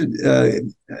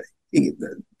penalized,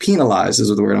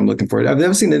 is the word I'm looking for. I've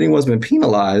never seen that anyone's been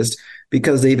penalized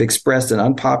because they've expressed an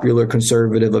unpopular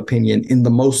conservative opinion in the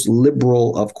most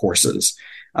liberal of courses.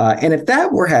 And if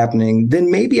that were happening,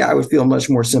 then maybe I would feel much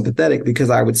more sympathetic, because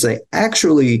I would say,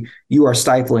 actually, you are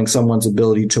stifling someone's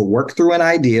ability to work through an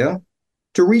idea,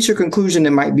 to reach a conclusion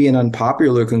that might be an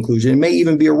unpopular conclusion. It may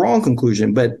even be a wrong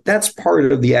conclusion, but that's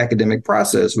part of the academic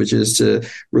process, which is to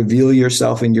reveal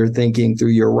yourself in your thinking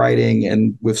through your writing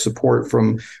and with support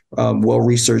from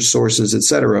well-researched sources, et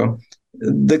cetera.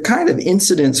 The kind of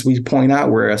incidents we point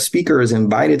out where a speaker is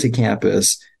invited to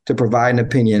campus to provide an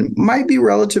opinion might be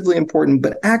relatively important,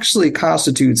 but actually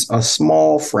constitutes a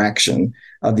small fraction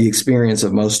of the experience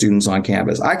of most students on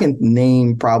campus. I can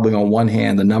name probably on one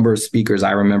hand the number of speakers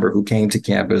I remember who came to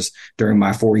campus during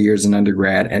my 4 years in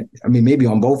undergrad. And I mean, maybe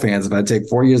on both hands, if I take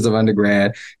 4 years of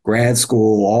undergrad, grad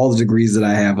school, all the degrees that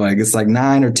I have, it's like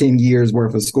 9 or 10 years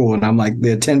worth of school. And I'm like,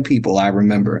 there are 10 people I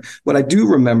remember. What I do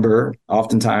remember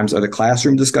oftentimes are the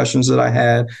classroom discussions that I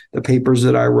had, the papers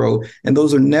that I wrote, and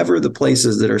those are never the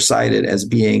places that are cited as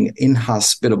being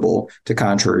inhospitable to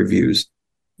contrary views.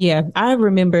 Yeah, I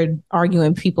remembered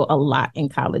arguing people a lot in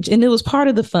college, and it was part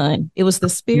of the fun. It was the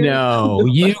spirit. No,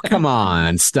 you come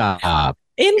on, stop.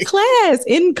 In class,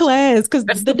 because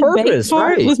the debate purpose,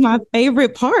 part right? Was my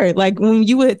favorite part. Like when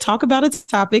you would talk about a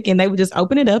topic and they would just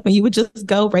open it up and you would just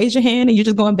go raise your hand and you're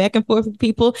just going back and forth with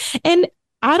people. And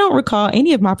I don't recall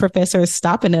any of my professors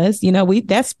stopping us.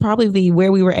 That's probably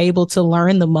where we were able to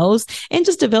learn the most and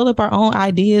just develop our own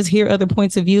ideas, hear other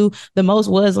points of view. The most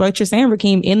was, like you're saying,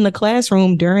 Rakeem, in the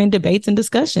classroom during debates and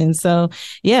discussions. So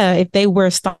yeah, if they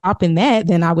were stopping that,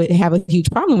 then I would have a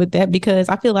huge problem with that, because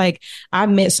I feel like I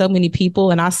met so many people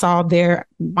and I saw their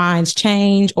minds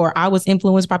change, or I was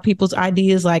influenced by people's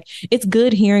ideas. Like, it's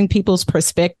good hearing people's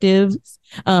perspectives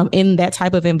in that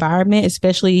type of environment,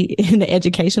 especially in the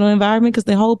educational environment, because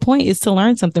the whole point is to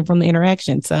learn something from the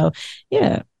interaction. So,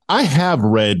 yeah. I have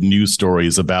read news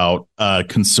stories about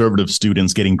conservative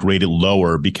students getting graded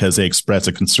lower because they express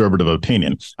a conservative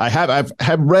opinion. I've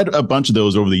read a bunch of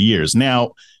those over the years.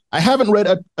 Now, I haven't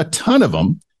read a ton of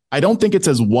them. I don't think it's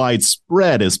as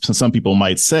widespread as some people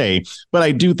might say, but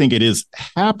I do think it is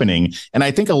happening. And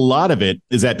I think a lot of it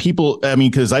is that people,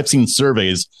 because I've seen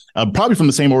surveys, probably from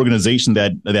the same organization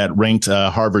that ranked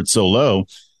Harvard so low,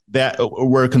 that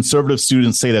where conservative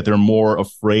students say that they're more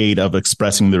afraid of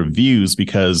expressing their views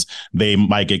because they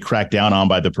might get cracked down on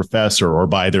by the professor or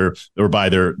by their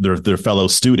fellow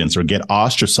students, or get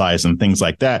ostracized and things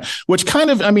like that, which kind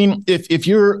of, if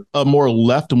you're a more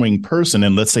left-wing person,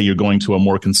 and let's say you're going to a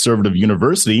more conservative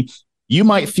university, you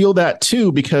might feel that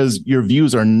too because your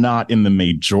views are not in the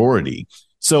majority.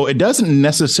 So it doesn't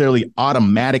necessarily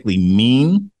automatically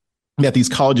mean that these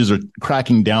colleges are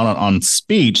cracking down on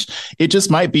speech. It just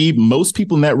might be most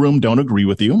people in that room don't agree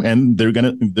with you, and they're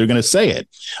gonna say it.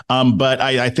 But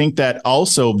I think that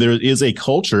also there is a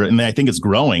culture, and I think it's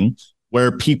growing,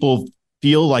 where people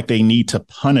feel like they need to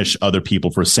punish other people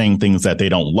for saying things that they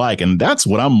don't like. And that's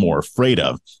what I'm more afraid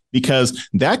of, because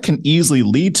that can easily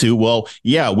lead to, well,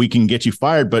 yeah, we can get you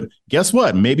fired. But guess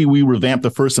what? Maybe we revamp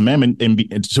the First Amendment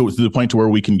to the point to where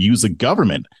we can use the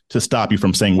government to stop you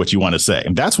from saying what you want to say.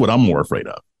 And that's what I'm more afraid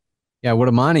of. Yeah, what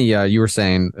Amani, you were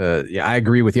saying, yeah, I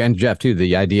agree with you. And Jeff, too,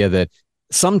 the idea that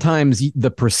sometimes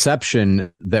the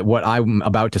perception that what I'm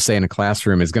about to say in a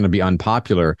classroom is going to be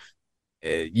unpopular,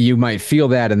 you might feel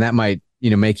that, and that might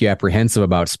make you apprehensive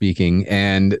about speaking.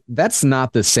 And that's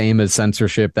not the same as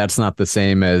censorship. That's not the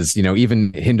same as,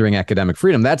 even hindering academic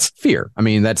freedom. That's fear. I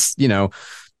mean, that's,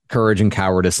 courage and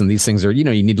cowardice. And these things are, you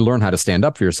need to learn how to stand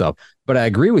up for yourself. But I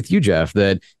agree with you, Jeff,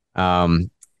 that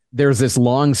there's this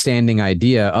long-standing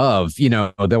idea of,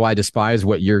 though I despise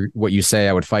what you say,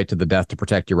 I would fight to the death to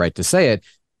protect your right to say it.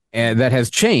 And that has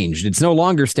changed. It's no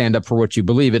longer stand up for what you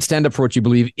believe. It's stand up for what you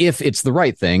believe if it's the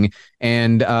right thing.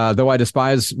 And though I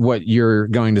despise what you're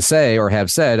going to say or have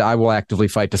said, I will actively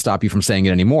fight to stop you from saying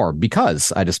it anymore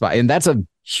because I despise. And that's a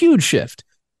huge shift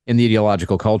in the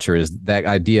ideological culture, is that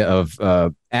idea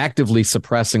of actively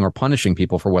suppressing or punishing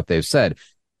people for what they've said.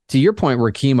 To your point,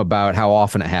 Rakeem, about how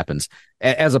often it happens.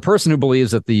 As a person who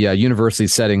believes that the university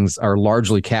settings are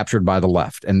largely captured by the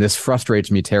left, and this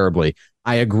frustrates me terribly,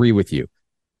 I agree with you.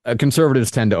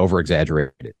 Conservatives tend to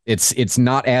over-exaggerate it. It's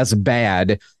not as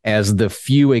bad as the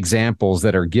few examples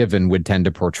that are given would tend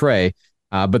to portray,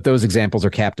 but those examples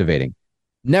are captivating.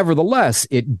 Nevertheless,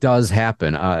 it does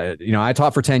happen. I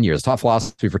taught for 10 years, taught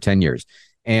philosophy for 10 years.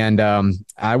 And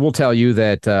I will tell you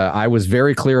that I was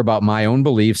very clear about my own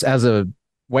beliefs as a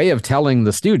way of telling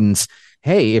the students,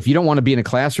 hey, if you don't want to be in a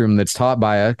classroom that's taught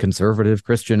by a conservative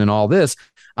Christian and all this,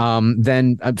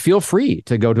 then feel free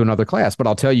to go to another class. But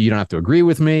I'll tell you, you don't have to agree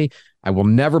with me. I will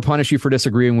never punish you for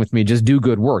disagreeing with me. Just do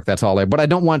good work. That's all. But I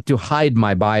don't want to hide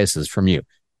my biases from you.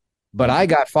 But I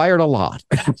got fired a lot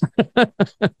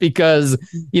because,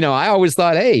 I always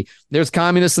thought, hey, there's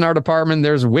communists in our department.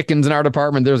 There's Wiccans in our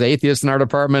department. There's atheists in our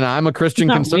department. I'm a Christian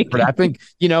conservative. I think,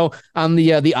 on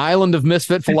the island of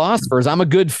misfit philosophers, I'm a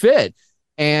good fit.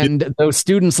 And those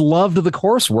students loved the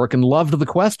coursework and loved the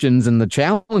questions and the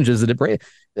challenges that it brought.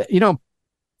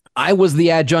 I was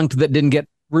the adjunct that didn't get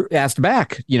asked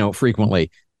back,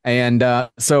 frequently. And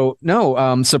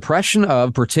suppression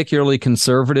of particularly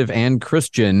conservative and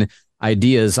Christian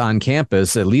ideas on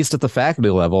campus, at least at the faculty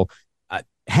level,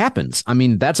 happens. I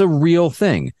mean, that's a real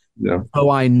thing. Yeah. Oh,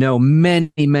 I know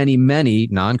many, many, many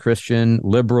non-Christian,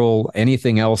 liberal,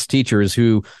 anything else teachers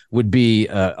who would be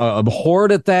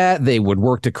abhorred at that. They would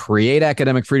work to create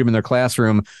academic freedom in their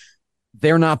classroom.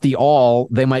 They're not the all.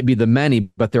 They might be the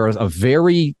many, but there is a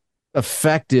very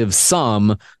effective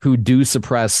some who do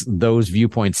suppress those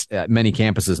viewpoints at many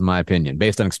campuses, in my opinion,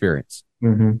 based on experience.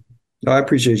 Mm-hmm. No, I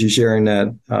appreciate you sharing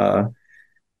that.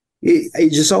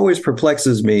 It just always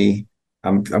perplexes me.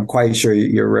 I'm quite sure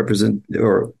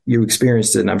you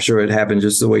experienced it, and I'm sure it happened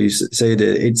just the way you say it.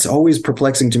 It's always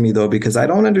perplexing to me, though, because I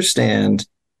don't understand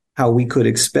how we could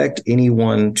expect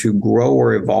anyone to grow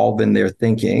or evolve in their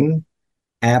thinking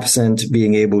absent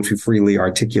being able to freely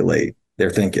articulate their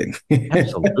thinking.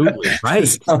 Absolutely. Right.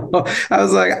 So I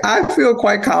was like, I feel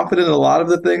quite confident in a lot of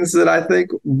the things that I think,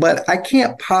 but I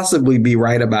can't possibly be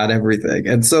right about everything.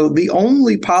 And so the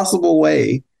only possible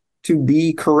way to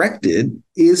be corrected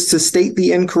is to state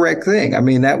the incorrect thing. I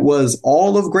mean, that was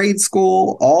all of grade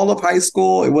school, all of high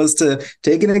school. It was to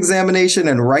take an examination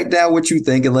and write down what you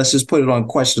think, and let's just put it on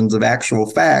questions of actual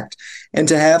fact. And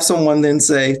to have someone then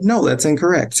say, no, that's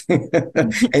incorrect.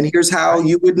 And here's how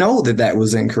you would know that that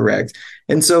was incorrect.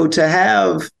 And so to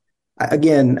have,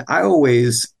 again, I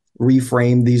always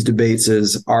reframe these debates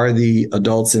as, are the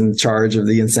adults in charge of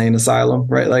the insane asylum,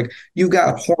 right? Like, you've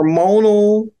got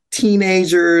hormonal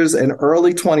teenagers and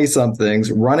early 20-somethings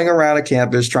running around a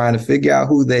campus trying to figure out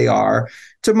who they are.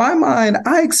 To my mind,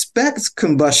 I expect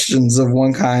combustions of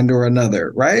one kind or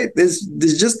another, right? It's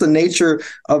just the nature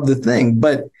of the thing.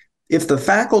 But if the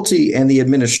faculty and the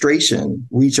administration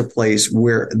reach a place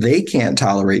where they can't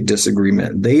tolerate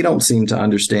disagreement, they don't seem to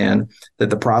understand that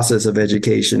the process of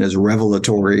education is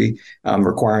revelatory,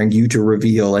 requiring you to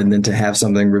reveal and then to have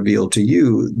something revealed to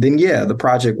you, then yeah, the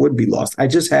project would be lost. I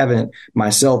just haven't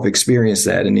myself experienced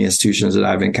that in the institutions that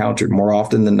I've encountered. More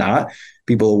often than not,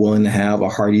 people are willing to have a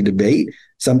hearty debate.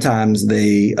 Sometimes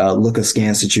they look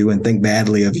askance at you and think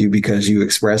badly of you because you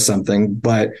express something,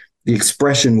 but the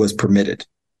expression was permitted.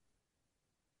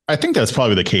 I think that's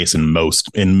probably the case in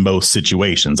most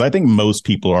situations. I think most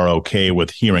people are okay with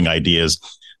hearing ideas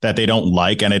that they don't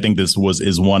like. And I think this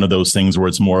is one of those things where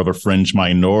it's more of a fringe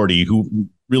minority who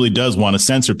really does want to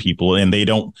censor people, and they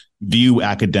don't view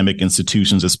academic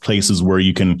institutions as places where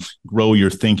you can grow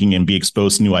your thinking and be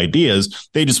exposed to new ideas.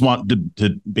 They just want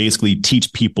to basically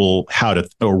teach people how to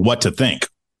or what to think.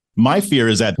 My fear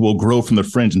is that we'll grow from the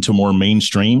fringe into more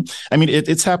mainstream. I mean,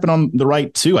 it's happened on the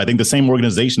right, too. I think the same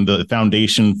organization, the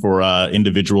Foundation for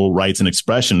Individual Rights and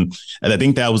Expression, and I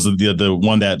think that was the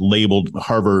one that labeled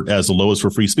Harvard as the lowest for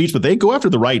free speech, but they go after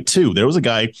the right, too. There was a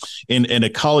guy in a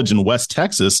college in West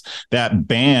Texas that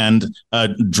banned a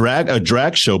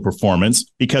drag show performance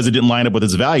because it didn't line up with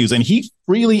his values. And he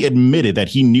freely admitted that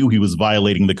he knew he was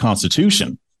violating the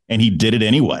Constitution. And he did it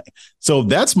anyway. So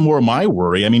that's more my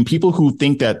worry. I mean, people who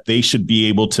think that they should be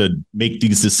able to make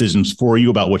these decisions for you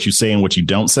about what you say and what you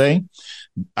don't say,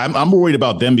 I'm worried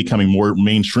about them becoming more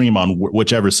mainstream on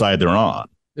whichever side they're on.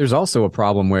 There's also a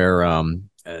problem where, and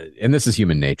this is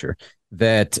human nature,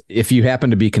 that if you happen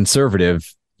to be conservative,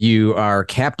 you are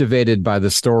captivated by the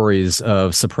stories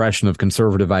of suppression of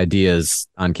conservative ideas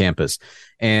on campus.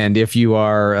 And if you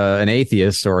are an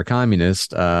atheist or a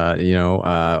communist, or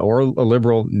a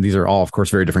liberal, these are all, of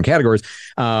course, very different categories.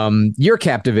 You're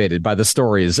captivated by the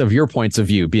stories of your points of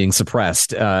view being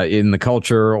suppressed in the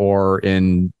culture or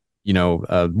in,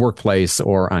 workplace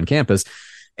or on campus.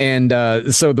 And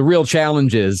so the real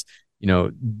challenge is,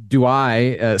 do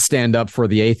I stand up for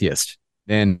the atheist?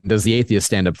 And does the atheist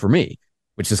stand up for me?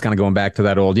 Which is kind of going back to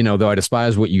that old, though I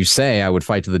despise what you say, I would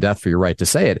fight to the death for your right to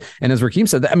say it. And as Rakeem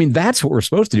said, that's what we're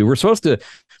supposed to do. We're supposed to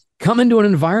come into an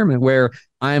environment where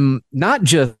I'm not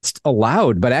just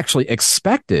allowed, but actually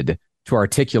expected to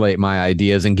articulate my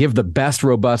ideas and give the best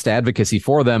robust advocacy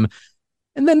for them.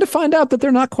 And then to find out that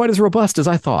they're not quite as robust as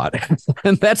I thought.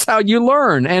 And that's how you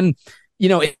learn. And,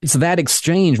 it's that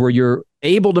exchange where you're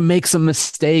able to make some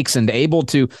mistakes and able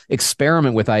to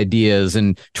experiment with ideas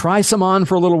and try some on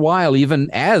for a little while, even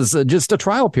as just a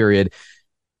trial period,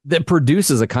 that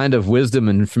produces a kind of wisdom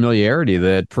and familiarity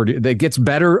that gets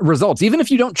better results. Even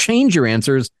if you don't change your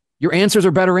answers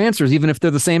are better answers, even if they're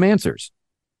the same answers.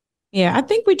 Yeah, I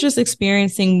think we're just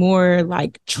experiencing more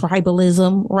like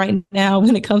tribalism right now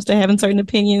when it comes to having certain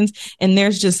opinions. And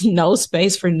there's just no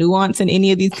space for nuance in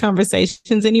any of these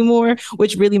conversations anymore,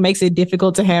 which really makes it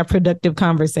difficult to have productive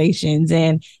conversations.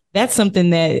 And that's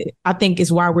something that I think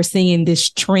is why we're seeing this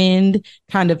trend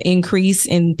kind of increase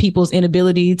in people's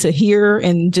inability to hear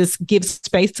and just give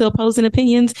space to opposing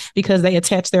opinions, because they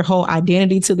attach their whole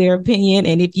identity to their opinion.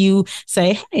 And if you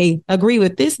say, hey, agree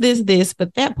with this,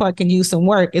 but that part can use some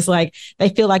work, it's like they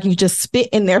feel like you just spit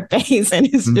in their face, and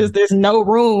it's just there's no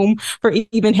room for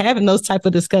even having those type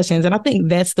of discussions. And I think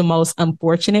that's the most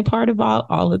unfortunate part about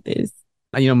all of this.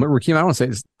 Rakeem, I want to say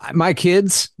this. My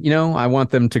kids, I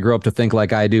want them to grow up to think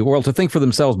like I do, or to think for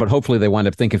themselves, but hopefully they wind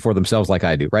up thinking for themselves like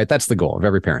I do, right? That's the goal of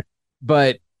every parent.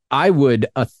 But I would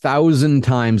 1,000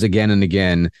 times again and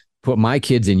again put my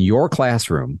kids in your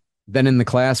classroom than in the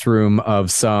classroom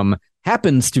of some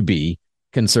happens to be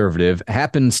conservative,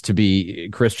 happens to be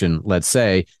Christian, let's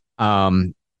say,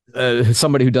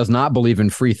 somebody who does not believe in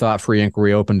free thought, free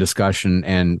inquiry, open discussion,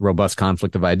 and robust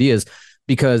conflict of ideas.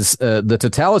 Because the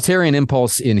totalitarian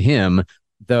impulse in him,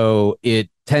 though it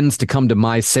tends to come to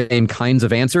my same kinds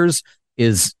of answers,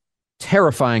 is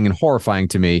terrifying and horrifying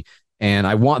to me. And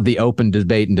I want the open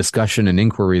debate and discussion and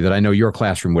inquiry that I know your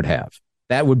classroom would have.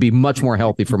 That would be much more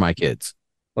healthy for my kids.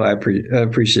 Well, I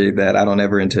appreciate that. I don't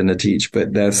ever intend to teach,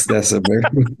 but that's a very.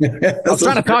 I was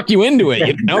trying to talk you into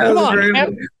it. Come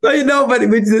on. But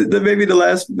maybe the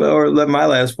last, or my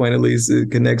last point at least,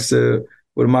 it connects to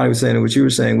what Amani was saying and what you were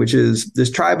saying, which is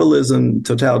this tribalism,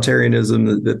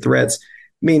 totalitarianism, the threats.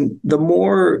 I mean, the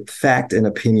more fact and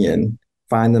opinion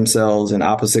find themselves in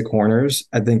opposite corners,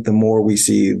 I think the more we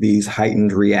see these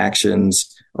heightened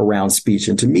reactions around speech.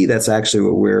 And to me, that's actually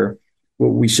what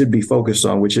we should be focused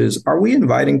on, which is, are we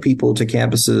inviting people to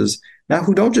campuses now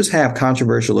who don't just have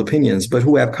controversial opinions, but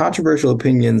who have controversial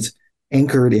opinions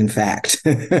anchored in fact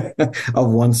of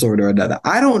one sort or another?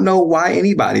 I don't know why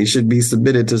anybody should be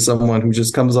submitted to someone who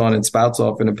just comes on and spouts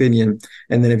off an opinion.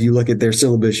 And then if you look at their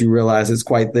syllabus, you realize it's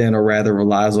quite thin, or rather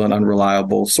relies on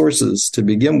unreliable sources to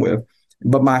begin with.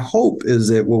 But my hope is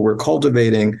that what we're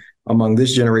cultivating among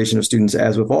this generation of students,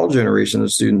 as with all generations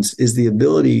of students, is the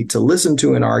ability to listen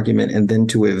to an argument and then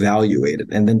to evaluate it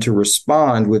and then to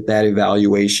respond with that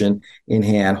evaluation in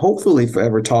hand, hopefully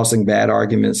forever tossing bad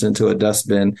arguments into a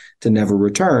dustbin to never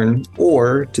return,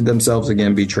 or to themselves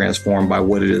again be transformed by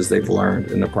what it is they've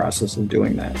learned in the process of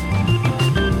doing that.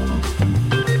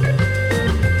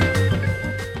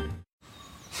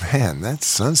 Man, that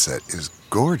sunset is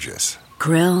gorgeous.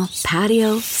 Grill,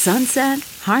 patio, sunset.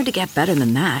 Hard to get better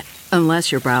than that.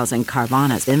 Unless you're browsing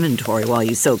Carvana's inventory while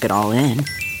you soak it all in.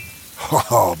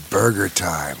 Oh, burger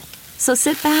time. So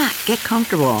sit back, get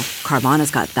comfortable.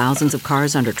 Carvana's got thousands of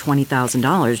cars under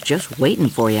 $20,000 just waiting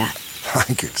for you. I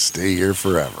could stay here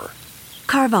forever.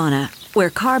 Carvana, where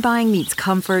car buying meets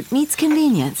comfort, meets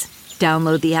convenience.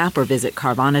 Download the app or visit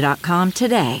Carvana.com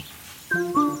today.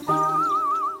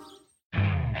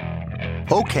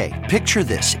 Okay, picture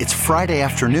this. It's Friday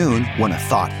afternoon when a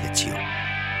thought hits you.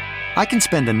 I can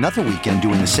spend another weekend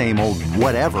doing the same old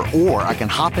whatever, or I can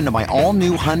hop into my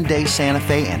all-new Hyundai Santa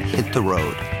Fe and hit the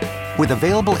road. With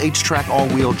available H-Track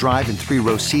all-wheel drive and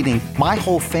 3-row seating, my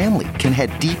whole family can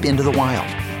head deep into the wild.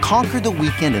 Conquer the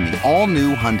weekend in the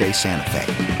all-new Hyundai Santa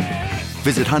Fe.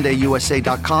 Visit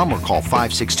HyundaiUSA.com or call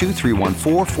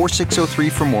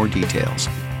 562-314-4603 for more details.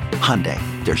 Hyundai,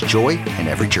 there's joy in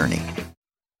every journey.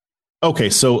 Okay,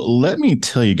 so let me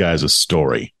tell you guys a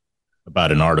story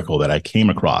about an article that I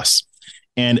came across.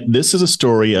 And this is a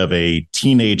story of a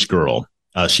teenage girl.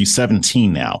 She's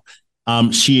 17 now.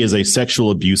 She is a sexual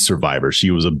abuse survivor.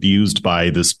 She was abused by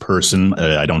this person.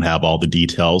 I don't have all the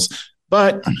details,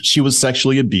 but she was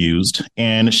sexually abused,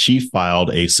 and she filed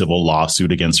a civil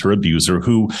lawsuit against her abuser,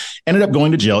 who ended up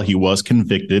going to jail. He was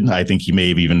convicted. I think he may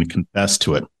have even confessed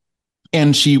to it.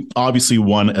 And she obviously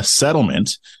won a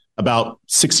settlement, about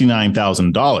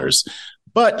 $69,000.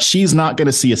 But she's not going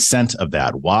to see a cent of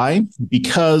that. Why?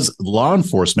 Because law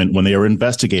enforcement, when they were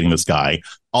investigating this guy,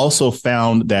 also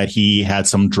found that he had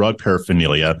some drug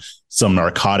paraphernalia, some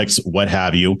narcotics, what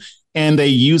have you. And they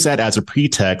use that as a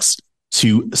pretext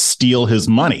to steal his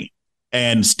money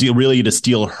and to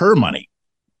steal her money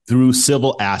through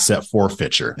civil asset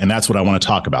forfeiture. And that's what I want to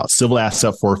talk about. Civil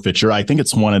asset forfeiture. I think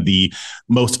it's one of the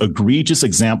most egregious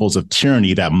examples of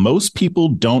tyranny that most people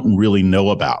don't really know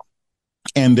about.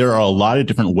 And there are a lot of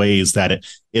different ways that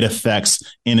it affects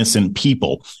innocent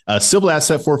people. Civil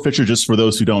asset forfeiture, just for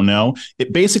those who don't know,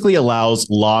 it basically allows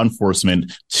law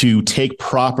enforcement to take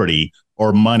property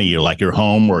or money, like your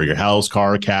home or your house,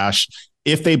 car, cash,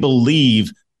 if they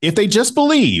just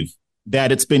believe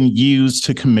that it's been used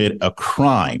to commit a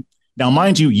crime. Now,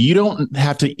 mind you, you don't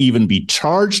have to even be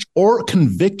charged or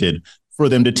convicted for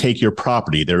them to take your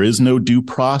property. There is no due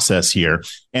process here,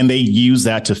 and they use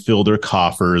that to fill their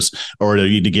coffers or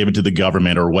to give it to the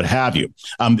government or what have you.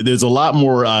 There's a lot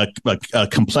more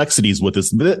complexities with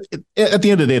this, but at the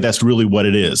end of the day, that's really what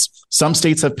it is. Some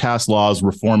states have passed laws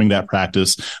reforming that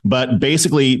practice, but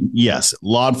basically, yes,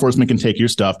 law enforcement can take your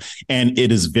stuff, and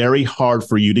it is very hard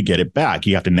for you to get it back.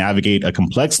 You have to navigate a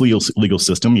complex legal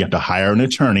system. You have to hire an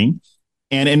attorney,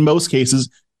 and in most cases,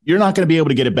 you're not going to be able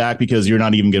to get it back because you're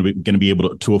not even going to be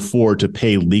able to afford to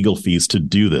pay legal fees to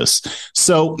do this.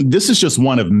 So this is just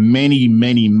one of many,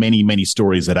 many, many, many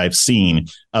stories that I've seen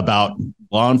about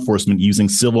law enforcement using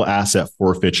civil asset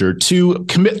forfeiture to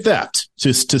commit theft,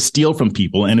 to steal from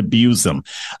people and abuse them.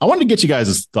 I wanted to get you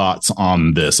guys' thoughts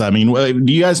on this. I mean,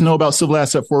 do you guys know about civil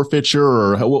asset forfeiture,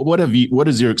 or what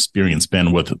has your experience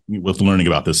been with learning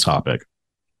about this topic?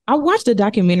 I watched a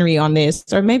documentary on this,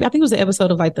 or maybe I think it was an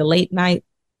episode of like the Late Night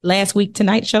Last Week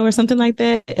Tonight Show or something like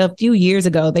that. A few years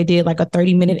ago, they did like a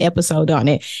 30-minute episode on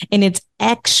it. And it's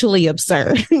actually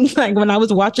absurd. Like when I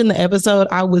was watching the episode,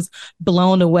 I was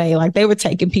blown away. Like they were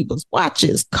taking people's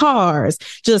watches, cars,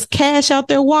 just cash out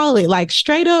their wallet, like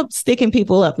straight up sticking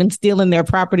people up and stealing their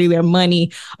property, their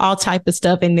money, all type of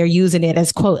stuff. And they're using it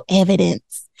as, quote, evidence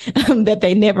that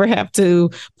they never have to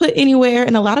put anywhere.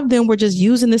 And a lot of them were just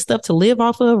using this stuff to live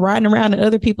off of, riding around in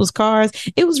other people's cars.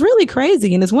 It was really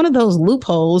crazy. And it's one of those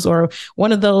loopholes or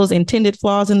one of those intended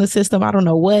flaws in the system. I don't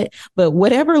know what, but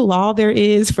whatever law there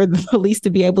is for the police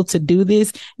to be able to do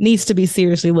this needs to be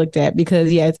seriously looked at,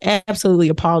 because, yeah, it's absolutely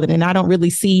appalling. And I don't really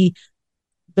see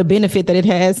the benefit that it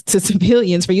has to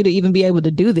civilians for you to even be able to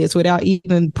do this without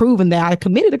even proving that I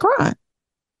committed a crime.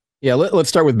 Yeah, let's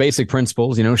start with basic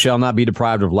principles. Shall not be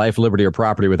deprived of life, liberty, or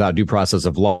property without due process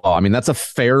of law. I mean, that's a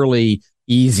fairly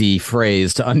easy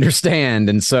phrase to understand.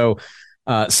 And so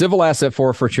civil asset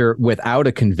forfeiture without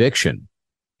a conviction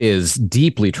is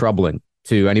deeply troubling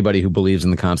to anybody who believes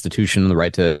in the Constitution and the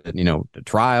right to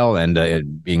trial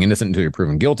and being innocent until you're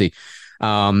proven guilty.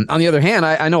 On the other hand,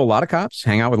 I know a lot of cops,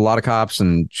 hang out with a lot of cops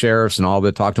and sheriffs and all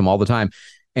that, talk to them all the time.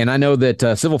 And I know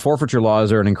that civil forfeiture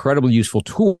laws are an incredibly useful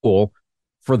tool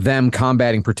for them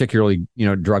combating particularly,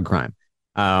 drug crime,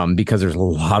 because there's a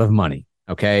lot of money.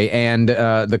 Okay. And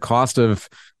the cost of,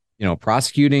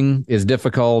 prosecuting is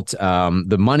difficult.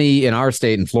 The money in our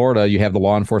state in Florida, you have the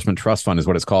Law Enforcement Trust Fund is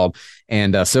what it's called.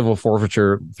 And civil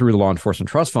forfeiture through the Law Enforcement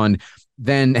Trust Fund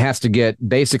then has to get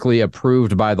basically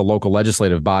approved by the local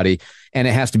legislative body. And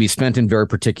it has to be spent in very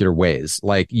particular ways.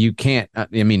 Like you can't,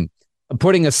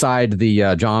 putting aside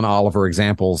the John Oliver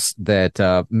examples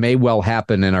that may well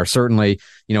happen and are certainly,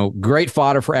 great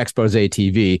fodder for expose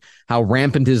TV. How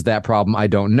rampant is that problem? I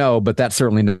don't know, but that's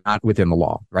certainly not within the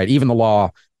law, right? Even the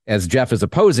law, as Jeff is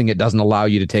opposing, it doesn't allow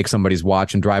you to take somebody's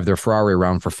watch and drive their Ferrari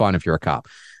around for fun if you're a cop.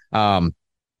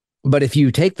 But if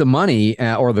you take the money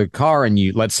or the car and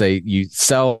let's say you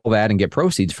sell that and get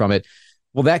proceeds from it,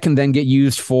 well, that can then get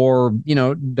used for,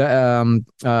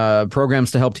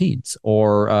 programs to help teens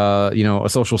or, a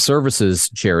social services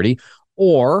charity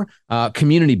or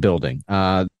community building.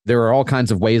 There are all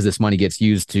kinds of ways this money gets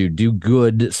used to do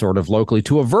good sort of locally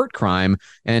to avert crime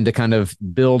and to kind of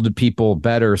build people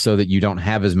better so that you don't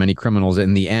have as many criminals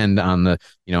in the end on the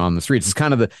streets. It's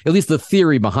kind of at least the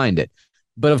theory behind it.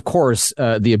 But of course,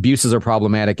 the abuses are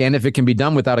problematic. And if it can be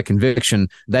done without a conviction,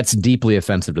 that's deeply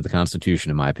offensive to the Constitution,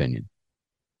 in my opinion.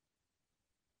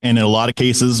 And in a lot of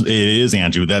cases, it is,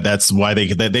 Andrew. That's why they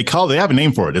have a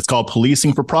name for it. It's called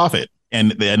policing for profit.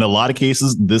 And in a lot of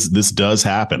cases, this does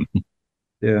happen.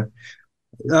 Yeah.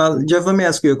 Jeff, let me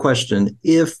ask you a question.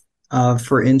 If,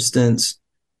 for instance,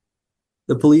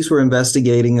 the police were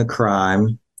investigating a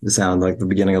crime, it sounds like the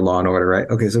beginning of Law and Order, right?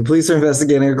 Okay, so police are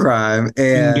investigating a crime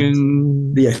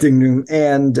and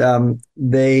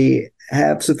they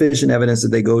have sufficient evidence that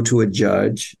they go to a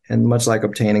judge and, much like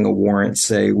obtaining a warrant,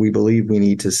 say, we believe we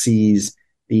need to seize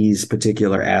these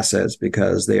particular assets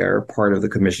because they are part of the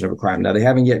commission of a crime. Now, they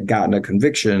haven't yet gotten a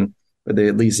conviction, but they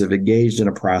at least have engaged in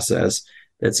a process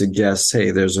that suggests,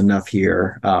 hey, there's enough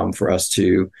here for us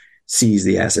to seize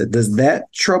the asset. Does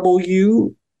that trouble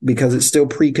you because it's still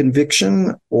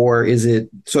pre-conviction, or is it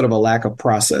sort of a lack of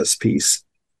process piece?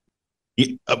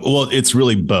 Well, it's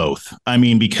really both. I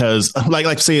mean, because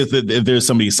like say if there's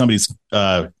somebody's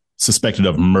suspected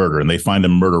of murder and they find a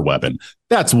murder weapon,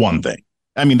 that's one thing.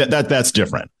 I mean, that's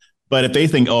different. But if they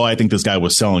think, oh, I think this guy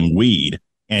was selling weed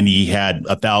and he had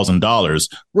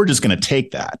 $1,000, we're just going to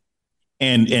take that.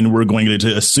 And we're going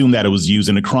to assume that it was used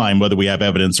in a crime, whether we have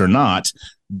evidence or not.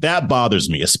 That bothers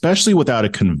me, especially without a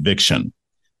conviction.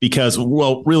 Because,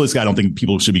 well, realistically, I don't think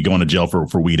people should be going to jail for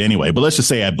weed anyway. But let's just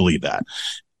say I believe that.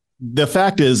 The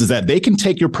fact is that they can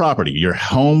take your property, your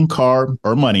home, car,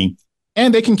 or money,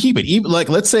 and they can keep it. Even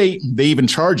let's say they even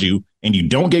charge you and you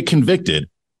don't get convicted,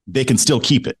 they can still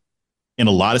keep it in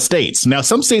a lot of states. Now,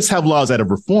 some states have laws that have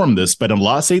reformed this, but in a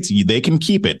lot of states, they can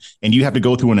keep it. And you have to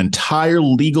go through an entire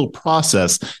legal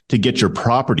process to get your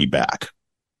property back.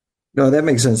 No, that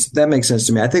makes sense. That makes sense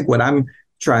to me. I think what I'm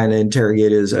trying to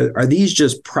interrogate is, are these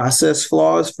just process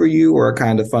flaws for you or a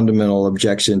kind of fundamental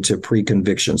objection to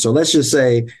pre-conviction? So let's just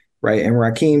say, right, in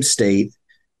Raheem State,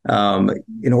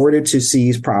 in order to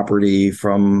seize property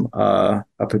from a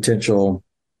potential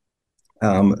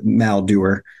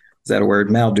maldoer, is that a word?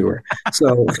 Maldoer.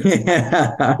 So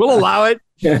we'll allow it.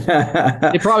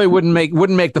 They probably wouldn't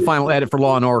make the final edit for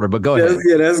Law and Order, but go ahead.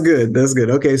 Yeah, that's good. That's good.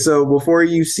 Okay, so before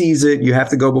you seize it, you have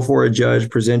to go before a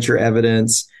judge, present your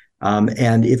evidence.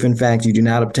 And if, in fact, you do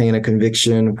not obtain a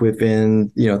conviction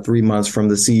within, 3 months from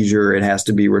the seizure, it has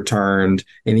to be returned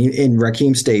in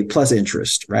Raheem State plus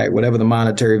interest, right? Whatever the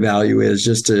monetary value is,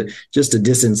 just to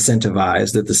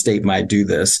disincentivize that the state might do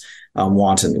this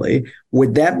wantonly.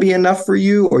 Would that be enough for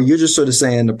you? Or you're just sort of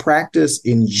saying the practice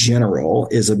in general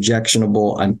is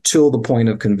objectionable until the point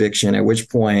of conviction, at which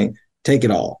point, take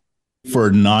it all? For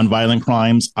nonviolent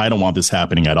crimes, I don't want this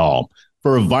happening at all.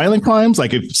 For violent crimes,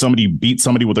 like if somebody beats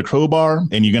somebody with a crowbar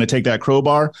and you're going to take that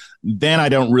crowbar, then I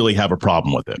don't really have a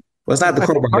problem with it. Well, it's not the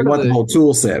crowbar. They want the whole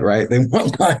tool set, right? They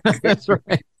want That's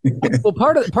right. Well,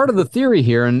 part of the theory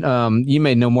here, and you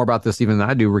may know more about this even than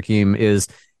I do, Rakeem, is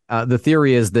the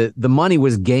theory is that the money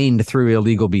was gained through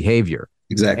illegal behavior.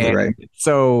 Exactly right.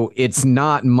 So it's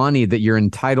not money that you're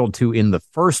entitled to in the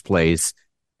first place.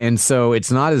 And so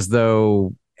it's not as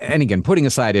though, and again, putting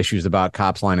aside issues about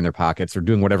cops lining their pockets or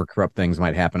doing whatever corrupt things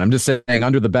might happen, I'm just saying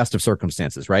under the best of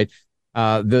circumstances, right?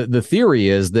 The theory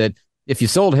is that if you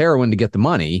sold heroin to get the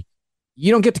money,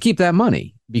 you don't get to keep that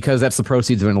money because that's the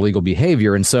proceeds of an illegal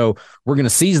behavior. And so we're going to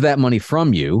seize that money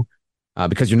from you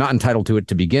because you're not entitled to it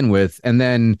to begin with. And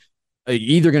then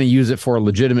either going to use it for a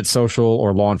legitimate social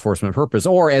or law enforcement purpose,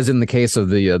 or as in the case of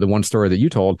the one story that you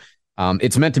told,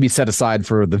 it's meant to be set aside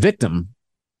for the victim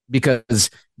because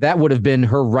that would have been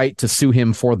her right to sue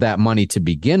him for that money to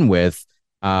begin with,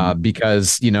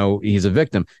 because, he's a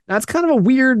victim. Now, it's kind of a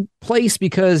weird place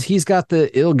because he's got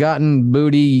the ill-gotten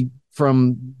booty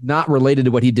from not related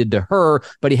to what he did to her,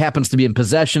 but he happens to be in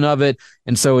possession of it.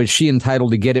 And so is she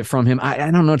entitled to get it from him?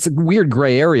 I don't know. It's a weird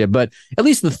gray area, but at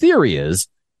least the theory is,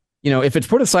 if it's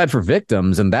put aside for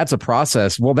victims and that's a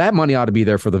process, well, that money ought to be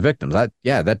there for the victims.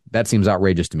 That seems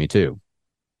outrageous to me too.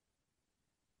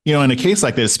 In a case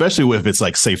like that, especially if it's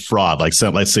like, say, fraud, like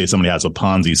let's say somebody has a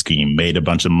Ponzi scheme, made a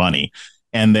bunch of money,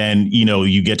 and then,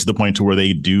 you get to the point to where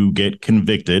they do get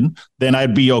convicted, then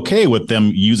I'd be okay with them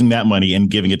using that money and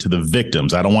giving it to the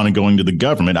victims. I don't want it going to the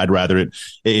government. I'd rather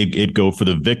it go for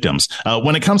the victims.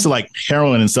 When it comes to like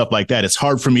heroin and stuff like that, it's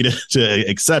hard for me to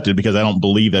accept it because I don't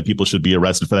believe that people should be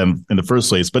arrested for them in the first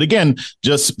place. But again,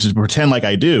 just to pretend like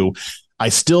I do, I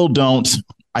still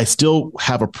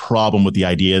have a problem with the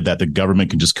idea that the government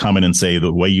can just come in and say,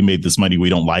 the way you made this money, we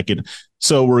don't like it,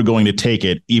 so we're going to take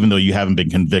it, even though you haven't been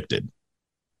convicted.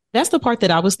 That's the part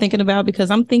that I was thinking about,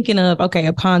 because I'm thinking of, okay,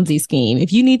 a Ponzi scheme.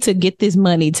 If you need to get this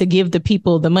money to give the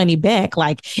people the money back,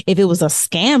 like if it was a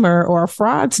scammer or a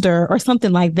fraudster or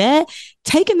something like that,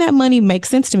 taking that money makes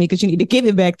sense to me because you need to give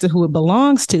it back to who it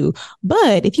belongs to.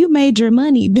 But if you made your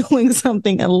money doing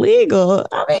something illegal,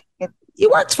 you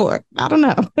worked for it. I don't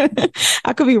know.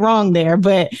 I could be wrong there,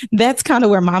 but that's kind of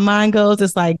where my mind goes.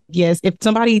 It's like, yes, if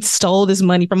somebody stole this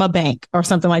money from a bank or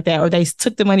something like that, or they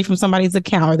took the money from somebody's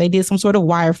account, or they did some sort of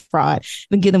wire fraud,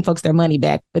 then give them folks their money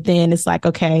back. But then it's like,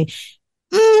 okay,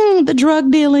 the drug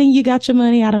dealing, you got your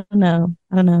money. I don't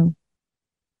know.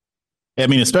 I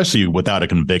mean, especially without a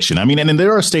conviction. I mean, and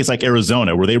there are states like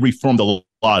Arizona where they reformed the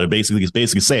law to basically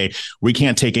say, we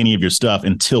can't take any of your stuff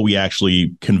until we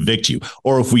actually convict you.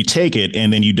 Or if we take it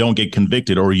and then you don't get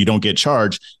convicted or you don't get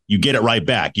charged, you get it right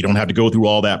back. You don't have to go through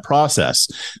all that process.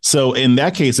 So in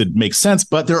that case, it makes sense.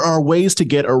 But there are ways to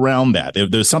get around that.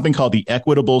 There's something called the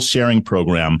Equitable Sharing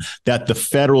Program that the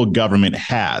federal government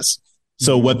has.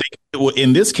 So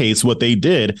in this case, what they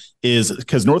did is,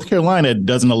 because North Carolina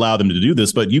doesn't allow them to do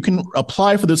this, but you can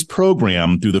apply for this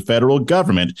program through the federal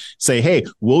government, say, hey,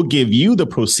 we'll give you the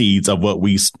proceeds of what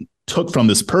we took from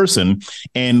this person,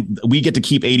 and we get to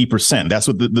keep 80%. That's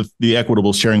what the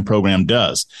Equitable Sharing Program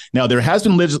does. Now, there has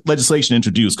been legislation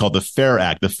introduced called the FAIR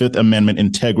Act, the Fifth Amendment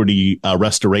Integrity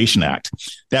Restoration Act,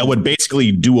 that would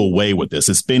basically do away with this.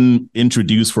 It's been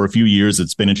introduced for a few years.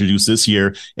 It's been introduced this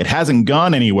year. It hasn't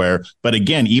gone anywhere. But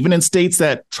again, even in states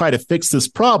that try to fix this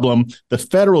problem, the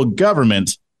federal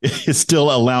government is still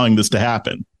allowing this to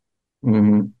happen.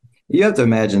 Mm-hmm. You have to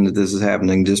imagine that this is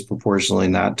happening disproportionately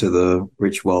not to the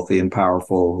rich, wealthy, and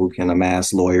powerful who can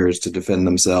amass lawyers to defend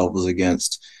themselves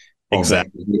against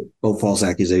both false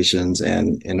accusations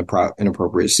and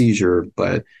inappropriate seizure,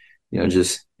 but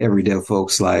just everyday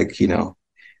folks like Andrew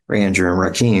and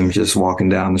Rakeem just walking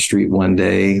down the street one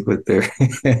day with their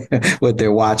with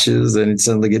their watches and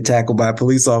suddenly get tackled by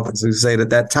police officers who say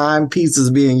that timepiece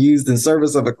is being used in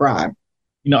service of a crime.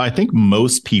 I think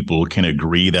most people can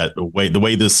agree that the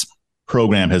way this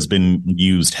program has been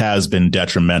used has been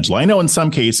detrimental. I know in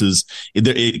some cases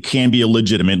it can be a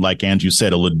legitimate, like Andrew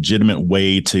said, a legitimate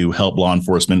way to help law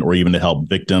enforcement or even to help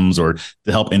victims or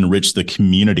to help enrich the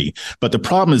community. But the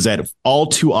problem is that all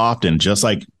too often, just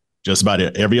like just about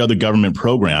every other government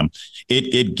program,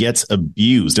 it gets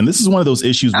abused. And this is one of those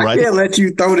issues where I can't let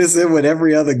you throw this in with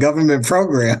every other government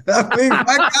program. I mean,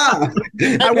 my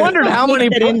God. I wondered how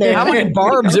many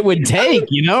barbs it would take,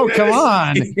 come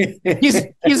on.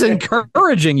 He's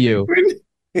encouraging you.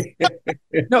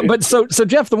 No, but so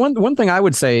Jeff, the one thing I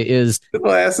would say is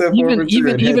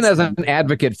even as an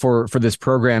advocate for this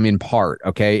program in part,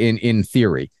 okay, in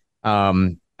theory,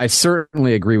 I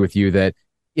certainly agree with you that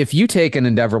if you take an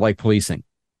endeavor like policing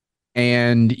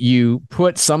and you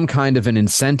put some kind of an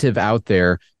incentive out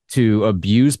there to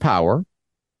abuse power,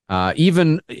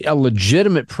 even a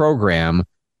legitimate program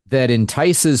that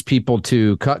entices people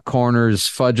to cut corners,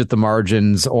 fudge at the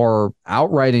margins, or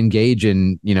outright engage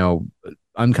in,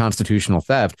 unconstitutional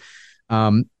theft,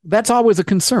 that's always a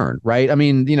concern, right? I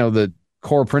mean, the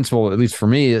core principle, at least for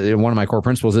me, one of my core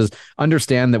principles is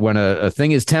understand that when a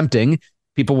thing is tempting,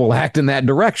 people will act in that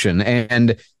direction.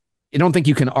 And I don't think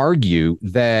you can argue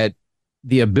that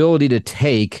the ability to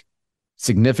take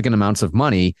significant amounts of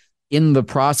money in the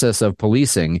process of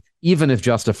policing, even if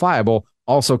justifiable,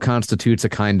 also constitutes a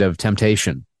kind of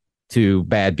temptation to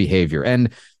bad behavior. And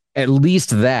at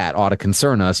least that ought to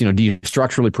concern us. Do you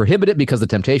structurally prohibit it because the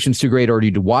temptation's too great, or do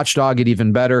you watchdog it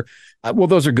even better? Well,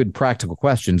 those are good practical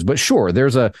questions. But sure,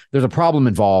 there's a problem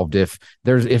involved if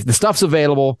the stuff's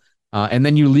available and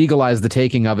then you legalize the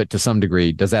taking of it to some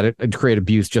degree, does that create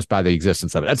abuse just by the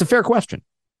existence of it? That's a fair question.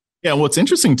 Yeah, what's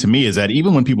interesting to me is that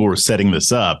even when people were setting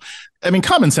this up, I mean,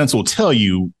 common sense will tell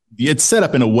you it's set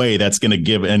up in a way that's going to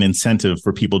give an incentive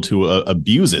for people to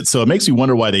abuse it. So it makes you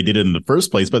wonder why they did it in the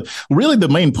first place. But really, the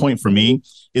main point for me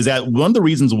is that one of the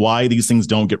reasons why these things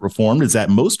don't get reformed is that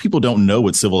most people don't know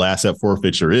what civil asset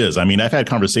forfeiture is. I mean, I've had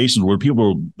conversations where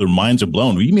people, their minds are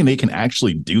blown. You mean they can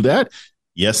actually do that?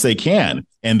 Yes, they can.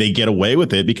 And they get away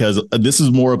with it because this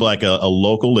is more of like a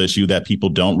local issue that people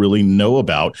don't really know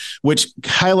about, which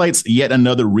highlights yet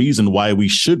another reason why we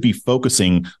should be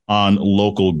focusing on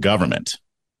local government.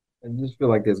 I just feel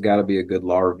like there's got to be a good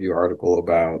law review article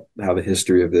about how the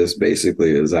history of this basically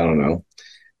is, I don't know,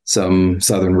 some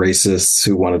Southern racists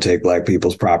who want to take Black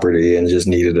people's property and just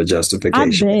needed a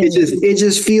justification. It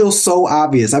just feels so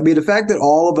obvious. I mean, the fact that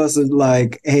all of us are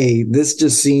like, hey, this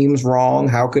just seems wrong.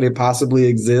 How could it possibly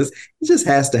exist? It just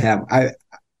has to have.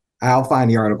 I'll find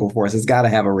the article for us. It's got to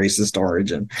have a racist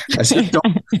origin. I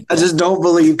just don't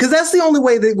believe, because that's the only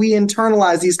way that we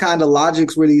internalize these kind of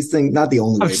logics where these things, not the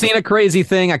only way. I've seen a crazy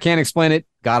thing. I can't explain it.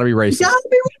 Gotta be racist. Gotta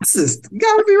be racist.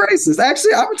 Gotta be racist.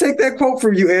 Actually, I'm gonna take that quote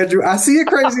from you, Andrew. I see a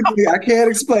crazy thing. I can't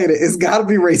explain it. It's gotta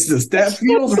be racist. That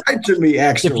feels right to me,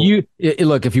 actually.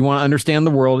 If you want to understand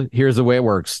the world, here's the way it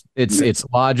works. It's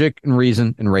logic and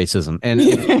reason and racism. And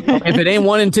if it ain't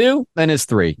 1 and 2, then it's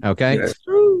 3. Okay. That's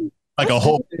true. Like a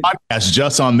whole podcast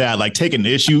just on that, like take an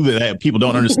issue that people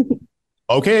don't understand.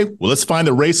 Okay, well, let's find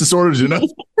the racist origin.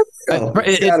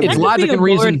 It's logic and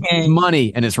reason,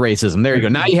 money, and it's racism. There you go.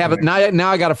 Now you have it. Now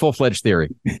I got a full-fledged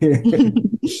theory.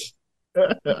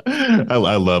 I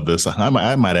love this. I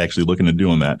might actually look into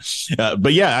doing that.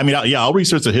 But yeah, I mean, I'll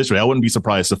research the history. I wouldn't be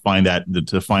surprised to find that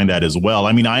as well.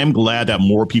 I mean, I am glad that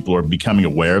more people are becoming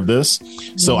aware of this.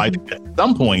 So I think at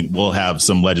some point we'll have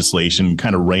some legislation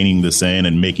kind of reining this in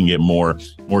and making it more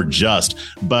just.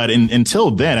 But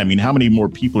until then, I mean, how many more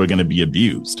people are going to be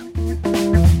abused?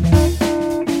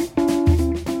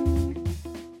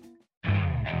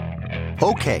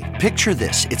 Okay, picture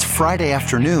this. It's Friday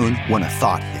afternoon when a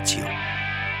thought hits you.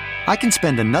 I can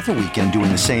spend another weekend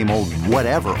doing the same old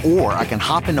whatever, or I can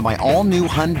hop into my all-new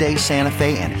Hyundai Santa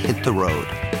Fe and hit the road.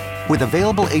 With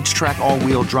available H-Track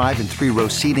all-wheel drive and 3-row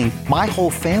seating, my whole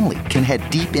family can head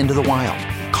deep into the wild.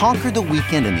 Conquer the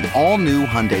weekend in the all-new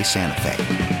Hyundai Santa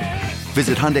Fe.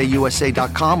 Visit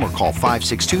HyundaiUSA.com or call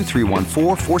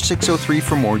 562-314-4603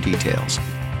 for more details.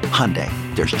 Hyundai,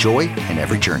 there's joy in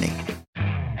every journey.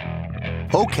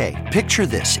 Okay, picture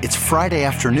this. It's Friday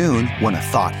afternoon when a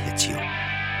thought hits you.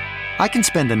 I can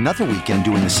spend another weekend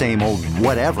doing the same old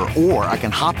whatever, or I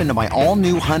can hop into my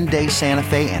all-new Hyundai Santa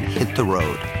Fe and hit the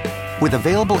road. With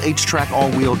available H-Track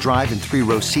all-wheel drive and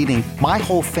 3-row seating, my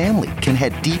whole family can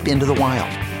head deep into the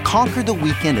wild. Conquer the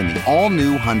weekend in the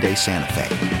all-new Hyundai Santa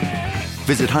Fe.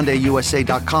 Visit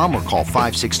HyundaiUSA.com or call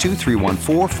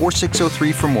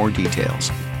 562-314-4603 for more details.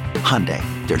 Hyundai,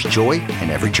 there's joy in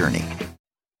every journey.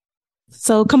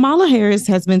 So Kamala Harris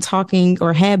has been talking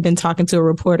or had been talking to a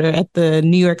reporter at the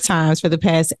New York Times for the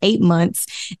past 8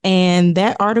 months. And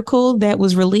that article that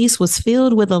was released was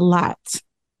filled with a lot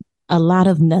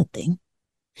of nothing.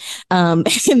 And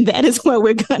that is what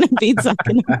we're going to be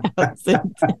talking about.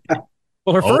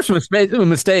 Well, her first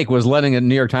mistake was letting a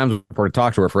New York Times reporter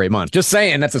talk to her for 8 months. Just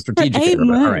saying, that's a strategic error.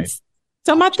 All right.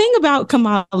 So my thing about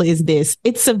Kamala is this.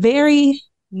 It's a very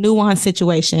nuanced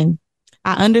situation.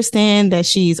 I understand that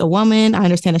she's a woman. I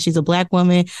understand that she's a Black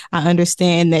woman. I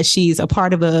understand that she's a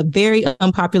part of a very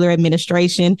unpopular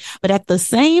administration. But at the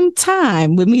same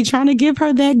time, with me trying to give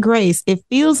her that grace, it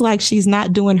feels like she's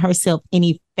not doing herself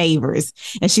any favors,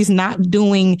 and she's not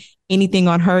doing anything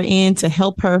on her end to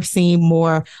help her seem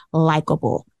more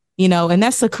likable. You know, and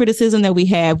that's the criticism that we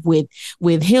have with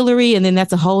Hillary. And then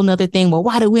that's a whole nother thing. Well,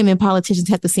 why do women politicians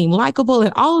have to seem likable?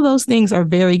 And all of those things are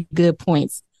very good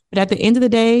points. But at the end of the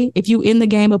day, if you in the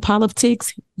game of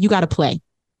politics, you got to play.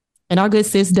 And our good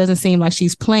sis doesn't seem like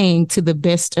she's playing to the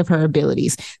best of her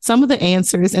abilities. Some of the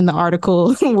answers in the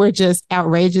article were just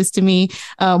outrageous to me.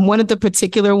 One of the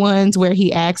particular ones where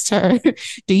he asked her,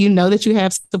 do you know that you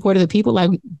have support of the people?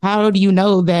 Like, how do you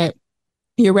know that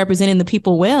you're representing the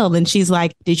people well? And she's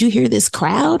like, did you hear this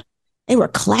crowd? They were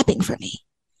clapping for me.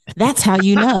 That's how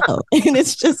you know. And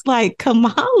it's just like,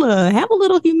 Kamala, have a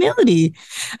little humility.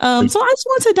 So I just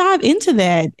want to dive into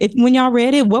that. When y'all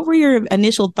read it, what were your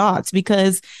initial thoughts?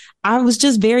 Because I was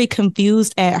just very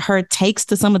confused at her takes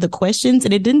to some of the questions.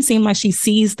 And it didn't seem like she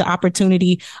sees the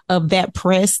opportunity of that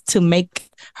press to make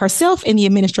herself and the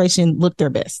administration look their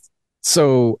best.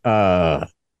 So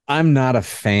I'm not a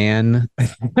fan,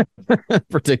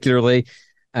 particularly.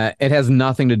 It has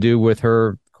nothing to do with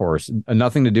her course.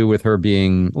 Nothing to do with her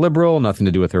being liberal, nothing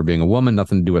to do with her being a woman,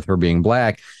 nothing to do with her being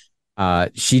black.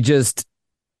 She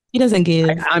doesn't give.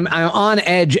 I'm on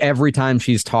edge every time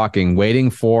she's talking,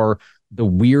 waiting for the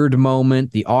weird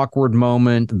moment, the awkward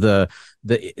moment, the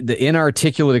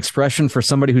inarticulate expression for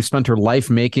somebody who spent her life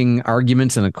making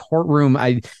arguments in a courtroom.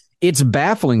 It's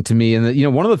baffling to me.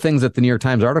 And one of the things that the New York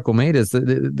Times article made is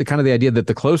the kind of the idea that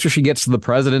the closer she gets to the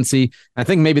presidency, I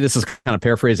think maybe this is kind of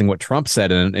paraphrasing what Trump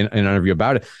said in an interview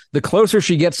about it. The closer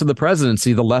she gets to the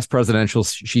presidency, the less presidential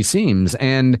she seems.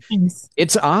 And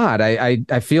it's odd.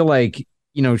 I feel like,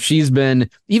 she's been,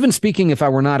 even speaking, if I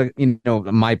were not,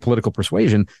 my political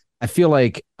persuasion, I feel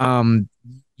like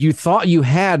you thought you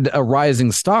had a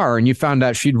rising star and you found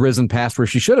out she'd risen past where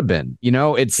she should have been.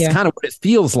 It's kind of what it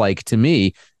feels like to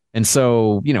me. And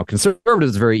so, conservatives,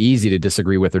 it's very easy to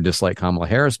disagree with or dislike Kamala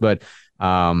Harris. But,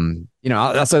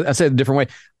 I'll say it a different way.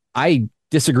 I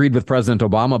disagreed with President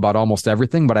Obama about almost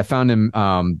everything, but I found him,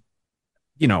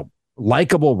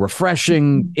 likable,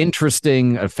 refreshing,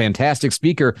 interesting, a fantastic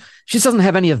speaker. She doesn't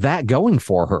have any of that going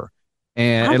for her.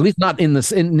 And at least not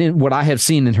in what I have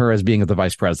seen in her as being the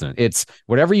vice president. It's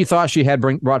whatever you thought she had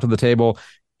brought to the table.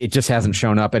 It just hasn't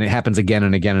shown up, and it happens again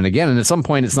and again and again. And at some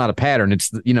point, it's not a pattern.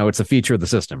 It's a feature of the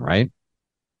system, right?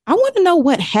 I want to know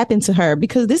what happened to her,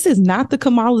 because this is not the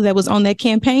Kamala that was on that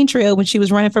campaign trail when she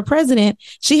was running for president.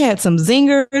 She had some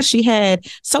zingers. She had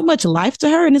so much life to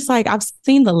her. And it's like, I've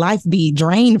seen the life be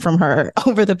drained from her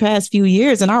over the past few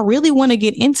years. And I really want to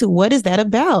get into what is that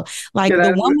about? Like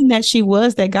the woman that she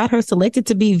was that got her selected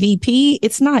to be VP,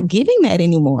 it's not giving that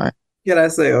anymore. Can I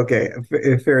say, okay,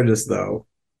 in fairness, though,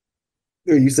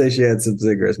 you say she had some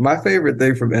zingers. My favorite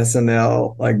thing from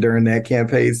SNL, like during that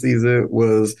campaign season,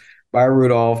 was Maya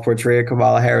Rudolph portraying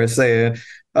Kamala Harris saying,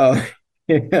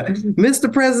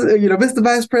 Mr. President, Mr.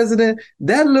 Vice President,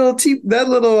 that little,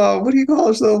 what do you call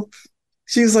herself?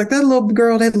 She's like, that little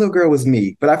girl was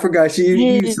me. But I forgot she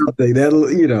used something, that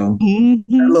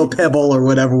little pebble or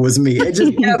whatever was me. It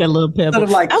just that little pebble. Sort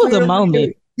of like, that was a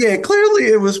moment. Yeah, clearly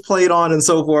it was played on and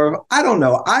so forth. I don't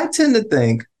know. I tend to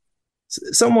think,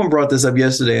 someone brought this up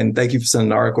yesterday, and thank you for sending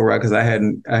the article, right? Because I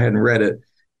hadn't read it.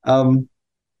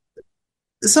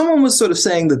 Someone was sort of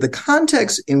saying that the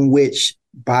context in which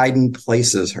Biden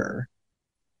places her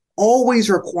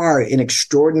always require an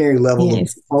extraordinary level of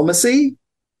diplomacy.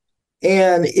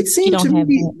 And it seemed to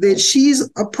me that she's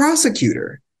a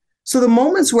prosecutor. So the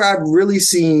moments where I've really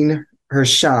seen her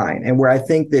shine, and where I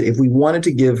think that if we wanted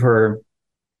to give her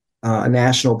a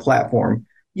national platform,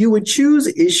 you would choose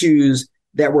issues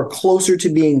that were closer to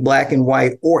being black and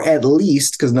white, or at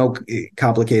least, because no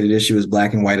complicated issue is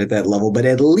black and white at that level, but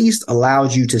at least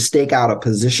allows you to stake out a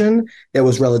position that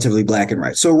was relatively black and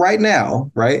white. So right now,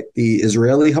 right, the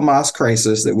Israeli-Hamas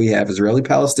crisis that we have,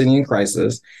 Israeli-Palestinian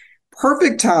crisis,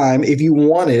 perfect time if you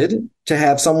wanted to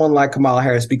have someone like Kamala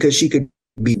Harris, because she could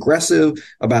be aggressive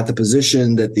about the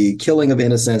position that the killing of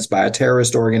innocents by a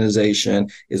terrorist organization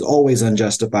is always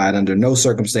unjustified. Under no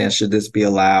circumstance should this be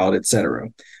allowed, et cetera.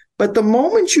 But the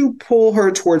moment you pull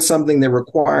her towards something that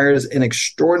requires an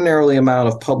extraordinarily amount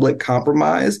of public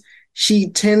compromise, she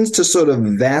tends to sort of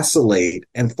vacillate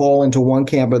and fall into one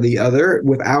camp or the other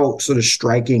without sort of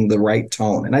striking the right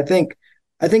tone. And I think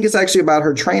it's actually about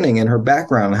her training and her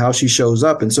background and how she shows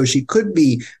up. And so she could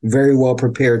be very well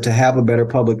prepared to have a better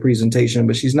public presentation,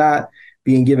 but she's not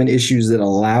being given issues that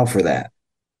allow for that.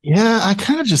 Yeah, I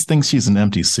kind of just think she's an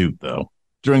empty suit, though.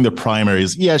 During the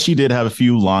primaries, yeah, she did have a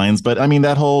few lines, but I mean,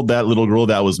 that little girl,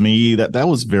 that was me, that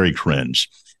was very cringe.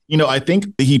 I think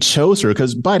he chose her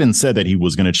because Biden said that he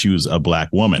was going to choose a black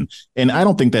woman. And I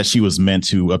don't think that she was meant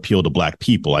to appeal to black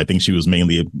people. I think she was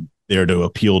mainly there to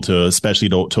appeal to, especially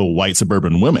to white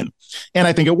suburban women. And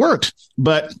I think it worked.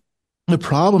 But the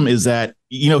problem is that,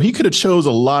 he could have chose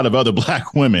a lot of other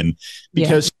black women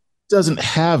because she doesn't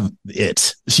have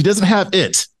it. She doesn't have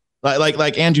it.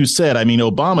 Like Andrew said, I mean,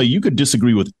 Obama, you could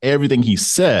disagree with everything he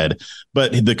said,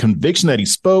 but the conviction that he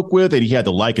spoke with, that he had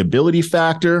the likability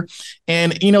factor.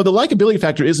 And, the likability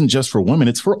factor isn't just for women.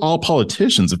 It's for all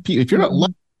politicians. If you're not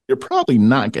liked, you're probably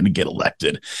not going to get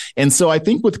elected. And so I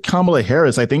think with Kamala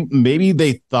Harris, I think maybe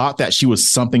they thought that she was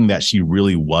something that she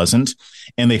really wasn't.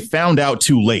 And they found out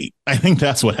too late. I think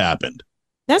that's what happened.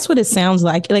 That's what it sounds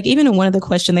like. Like, even in one of the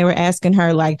questions they were asking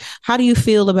her, like, how do you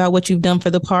feel about what you've done for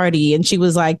the party? And she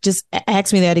was like, just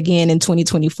ask me that again in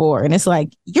 2024. And it's like,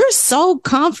 you're so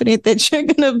confident that you're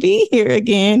going to be here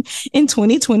again in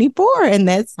 2024. And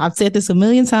I've said this a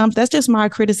million times. That's just my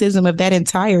criticism of that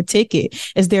entire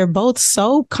ticket, is they're both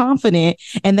so confident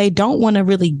and they don't want to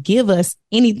really give us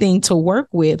anything to work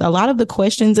with. A lot of the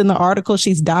questions in the article,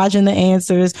 she's dodging the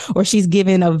answers, or she's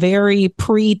giving a very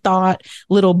pre-thought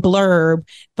little blurb.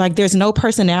 Like there's no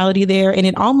personality there. And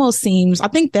it almost seems, I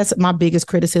think that's my biggest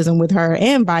criticism with her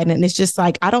and Biden. And it's just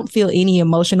like, I don't feel any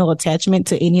emotional attachment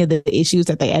to any of the issues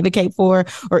that they advocate for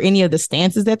or any of the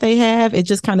stances that they have. It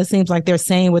just kind of seems like they're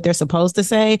saying what they're supposed to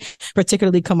say,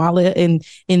 particularly Kamala in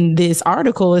this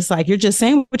article. It's like, you're just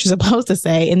saying what you're supposed to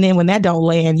say. And then when that don't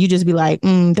land, you just be like,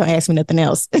 don't ask me nothing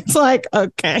else. It's like,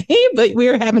 okay, but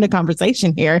we're having a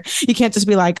conversation here. You can't just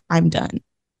be like, I'm done.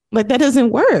 Like that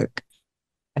doesn't work.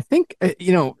 I think,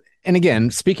 and again,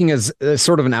 speaking as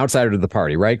sort of an outsider to the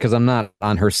party, right? Because I'm not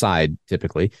on her side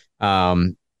typically.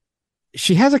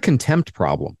 She has a contempt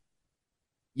problem.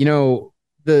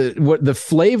 The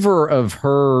flavor of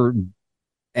her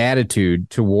attitude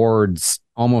towards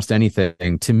almost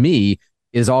anything to me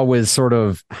is always sort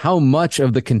of how much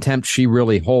of the contempt she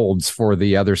really holds for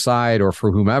the other side or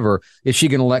for whomever is she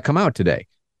going to let come out today?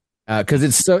 Because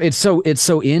it's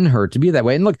so in her to be that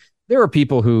way. And look, there are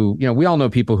people who, we all know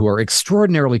people who are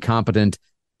extraordinarily competent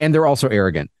and they're also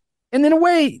arrogant. And in a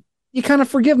way, you kind of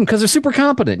forgive them because they're super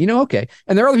competent, okay.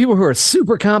 And there are other people who are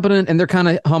super competent and they're kind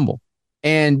of humble.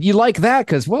 And you like that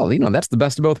because, well, that's the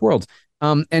best of both worlds.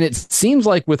 And it seems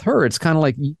like with her, it's kind of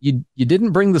like you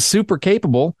didn't bring the super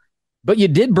capable, but you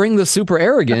did bring the super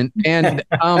arrogant. And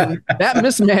that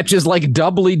mismatch is like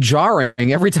doubly jarring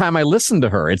every time I listen to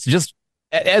her. It's just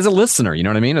as a listener, you know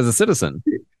what I mean? As a citizen.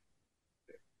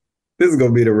 This is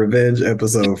going to be the revenge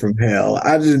episode from hell.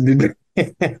 I do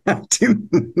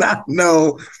not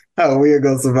know how we are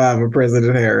going to survive a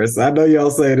President Harris. I know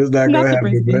y'all saying it's not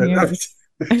going to happen.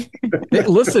 But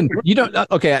listen, you don't.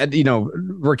 Okay,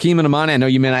 Rakeem and Amani, I know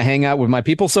you may not hang out with my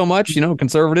people so much,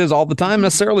 conservatives all the time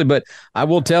necessarily, but I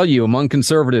will tell you, among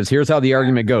conservatives, here's how the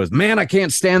argument goes. Man, I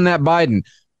can't stand that Biden.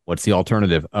 What's the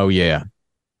alternative? Oh, yeah.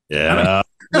 Yeah.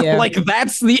 Yeah. Like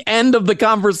that's the end of the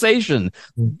conversation.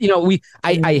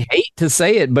 I hate to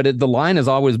say it, but the line has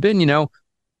always been,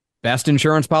 best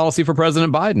insurance policy for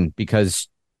President Biden because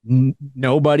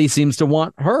nobody seems to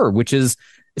want her, which is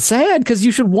sad because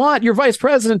you should want your vice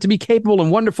president to be capable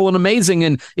and wonderful and amazing.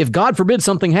 And if God forbid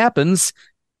something happens,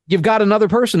 you've got another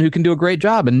person who can do a great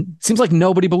job. And it seems like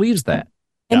nobody believes that.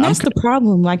 And that's the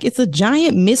problem. Like it's a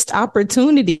giant missed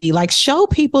opportunity. Like show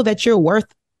people that you're worth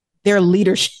their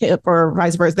leadership or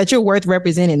vice versa, that you're worth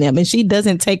representing them. And she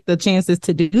doesn't take the chances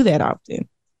to do that often.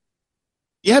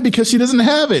 Yeah, because she doesn't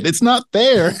have it. It's not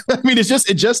there. I mean, it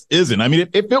just isn't. I mean,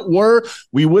 if it were,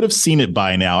 we would have seen it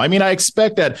by now. I mean, I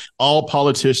expect that all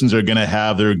politicians are going to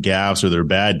have their gaffes or their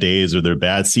bad days or their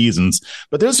bad seasons,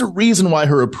 but there's a reason why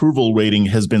her approval rating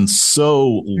has been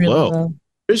so low.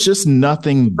 There's just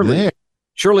nothing there.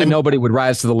 Surely nobody would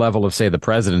rise to the level of, say, the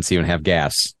presidency and have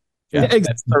gas. Yeah,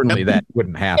 certainly that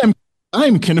wouldn't happen.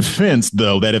 I'm convinced,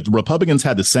 though, that if the Republicans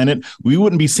had the Senate, we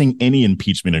wouldn't be seeing any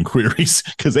impeachment inquiries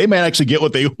because they might actually get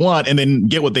what they want and then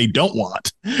get what they don't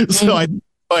want. So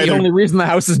the only reason the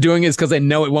House is doing it is because they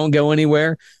know it won't go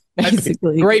anywhere.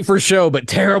 Basically. Great for show, but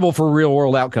terrible for real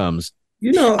world outcomes.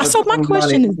 So my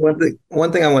question is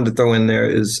one thing I wanted to throw in there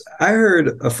is I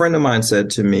heard a friend of mine said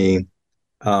to me,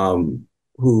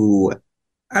 who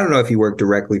I don't know if he worked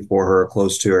directly for her or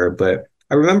close to her, but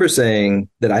I remember saying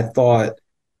that I thought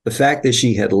the fact that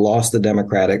she had lost the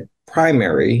Democratic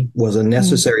primary was a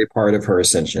necessary part of her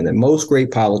ascension, that most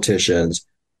great politicians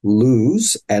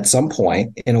lose at some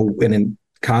point in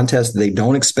a contest they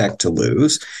don't expect to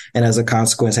lose. And as a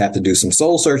consequence, have to do some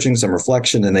soul searching, some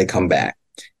reflection, and they come back.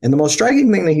 And the most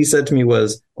striking thing that he said to me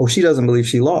was, she doesn't believe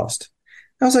she lost.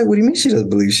 I was like, what do you mean she doesn't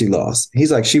believe she lost?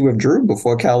 He's like, she withdrew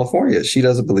before California. She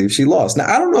doesn't believe she lost. Now,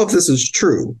 I don't know if this is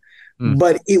true,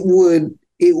 but it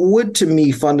would to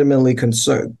me fundamentally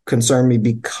concern me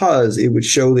because it would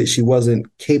show that she wasn't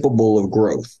capable of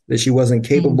growth, that she wasn't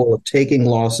capable of taking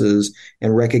losses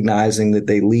and recognizing that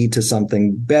they lead to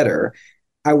something better.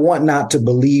 I want not to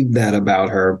believe that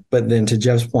about her. But then to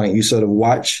Jeff's point, you sort of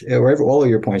watch, or all of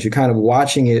your points, you're kind of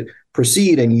watching it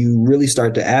proceed and you really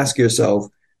start to ask yourself,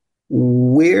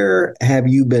 where have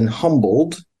you been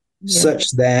humbled such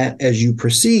that as you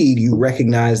proceed, you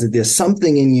recognize that there's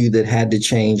something in you that had to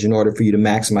change in order for you to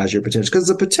maximize your potential? Because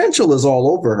the potential is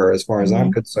all over her as far as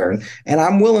I'm concerned. And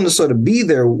I'm willing to sort of be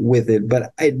there with it,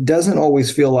 but it doesn't always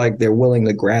feel like they're willing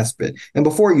to grasp it. And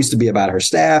before it used to be about her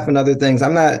staff and other things.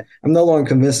 I'm no longer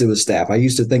convinced it was staff. I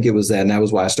used to think it was that. And that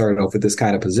was why I started off with this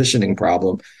kind of positioning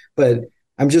problem. But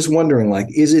I'm just wondering, like,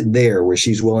 is it there where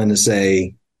she's willing to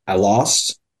say, I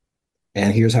lost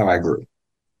and here's how I grew?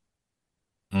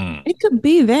 It could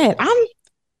be that.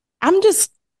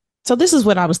 So this is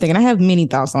what I was thinking. I have many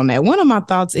thoughts on that. One of my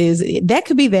thoughts is that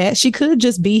could be that she could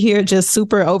just be here just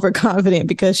super overconfident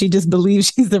because she just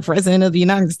believes she's the president of the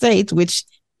United States, which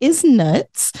is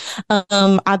nuts.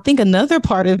 I think another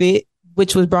part of it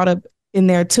which was brought up in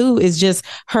there too, is just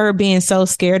her being so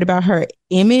scared about her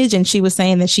image. And she was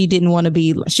saying that she didn't want to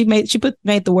be, she made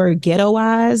the word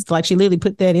ghettoized. Like she literally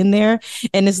put that in there.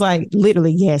 And it's like,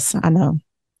 literally, yes, I know.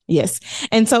 Yes.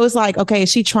 And so it's like, okay,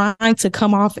 is she trying to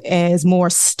come off as more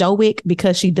stoic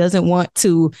because she doesn't want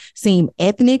to seem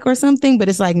ethnic or something? But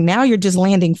it's like, now you're just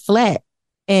landing flat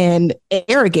and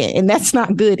arrogant, and that's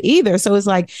not good either. So it's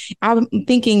like, I'm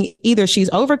thinking either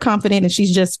she's overconfident and she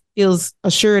just feels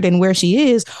assured in where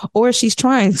she is, or she's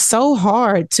trying so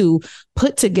hard to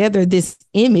put together this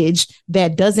image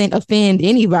that doesn't offend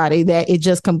anybody, that it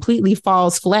just completely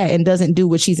falls flat and doesn't do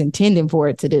what she's intending for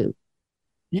it to do.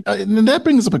 And that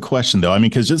brings up a question, though. I mean,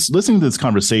 because just listening to this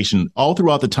conversation all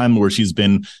throughout the time where she's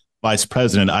been vice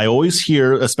president, I always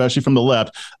hear, especially from the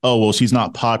left, oh, well, she's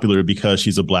not popular because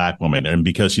she's a black woman and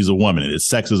because she's a woman. It's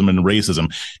sexism and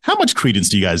racism. How much credence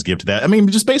do you guys give to that? I mean,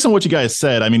 just based on what you guys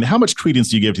said, I mean, how much credence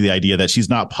do you give to the idea that she's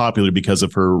not popular because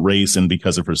of her race and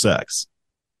because of her sex?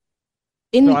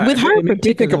 With her, I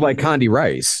think of like Condi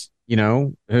Rice,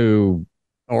 who,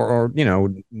 or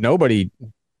nobody,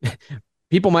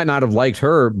 people might not have liked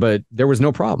her, but there was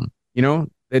no problem.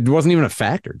 It wasn't even a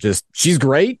factor. Just, she's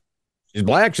great. She's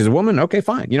black. She's a woman. Okay,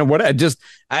 fine.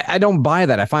 I don't buy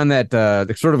that. I find that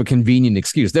sort of a convenient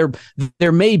excuse.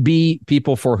 There may be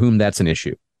people for whom that's an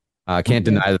issue. Can't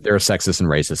deny that there are sexist and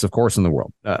racist, of course, in the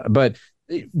world. But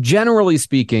generally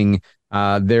speaking,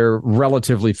 they're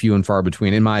relatively few and far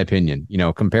between, in my opinion,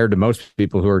 compared to most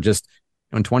people who are just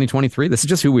in 2023. This is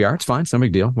just who we are. It's fine. It's no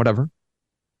big deal. Whatever.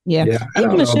 Yeah.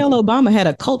 Even Michelle Obama had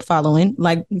a cult following.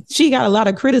 Like, she got a lot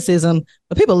of criticism,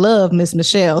 but people love Miss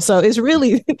Michelle. So it's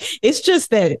really, it's just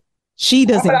that she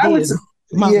doesn't I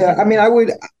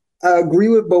would agree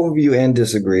with both of you and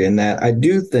disagree in that I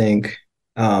do think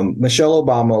Michelle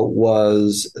Obama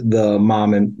was the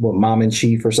mom in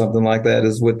chief or something like that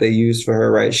is what they used for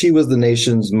her, right? She was the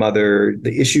nation's mother.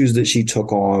 The issues that she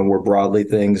took on were broadly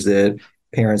things that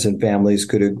parents and families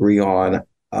could agree on.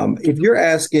 If you're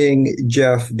asking,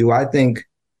 Jeff, do I think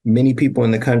many people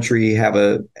in the country have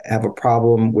a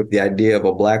problem with the idea of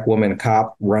a black woman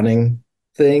cop running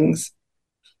things?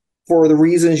 For the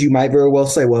reasons you might very well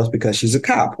say, well, it's because she's a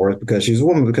cop, or it's because she's a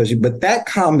woman, but that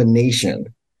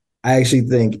combination, I actually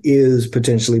think, is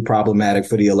potentially problematic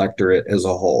for the electorate as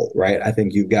a whole, right? I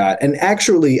think you've got, and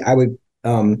actually I would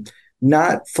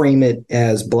not frame it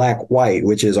as black-white,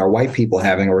 which is our white people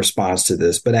having a response to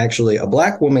this, but actually a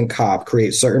black woman cop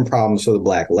creates certain problems for the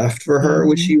black left for her,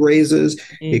 which she raises.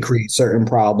 Mm-hmm. It creates certain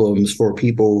problems for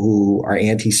people who are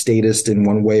anti-statist in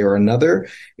one way or another.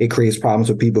 It creates problems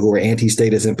for people who are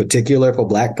anti-statist in particular. If a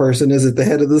black person is at the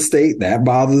head of the state, that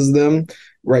bothers them,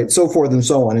 right? So forth and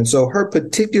so on. And so her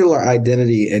particular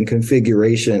identity and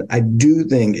configuration, I do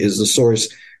think, is the source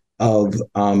of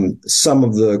some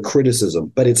of the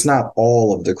criticism, but it's not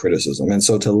all of the criticism. And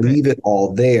so to leave it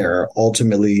all there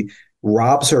ultimately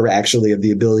robs her actually of the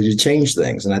ability to change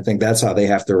things. And I think that's how they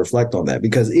have to reflect on that.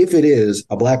 Because if it is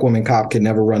a black woman cop can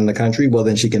never run the country, well,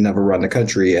 then she can never run the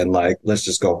country and let's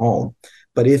just go home.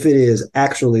 But if it is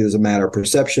actually as a matter of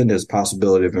perception, there's a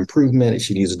possibility of improvement.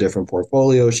 She needs a different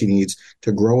portfolio. She needs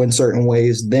to grow in certain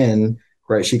ways. Then,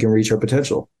 right, she can reach her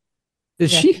potential.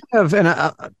 Does she have,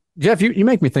 and Jeff, you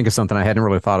make me think of something I hadn't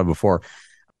really thought of before.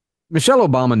 Michelle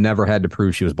Obama never had to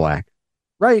prove she was black,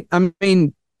 right? I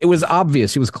mean, it was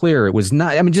obvious. It was clear. It was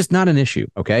not, just not an issue.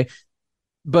 Okay.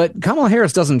 But Kamala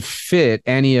Harris doesn't fit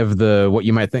any of what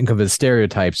you might think of as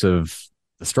stereotypes of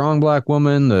the strong black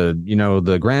woman,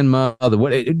 the grandma, I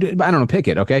don't know, pick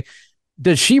it. Okay.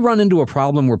 Does she run into a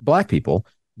problem where black people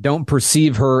don't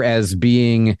perceive her as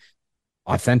being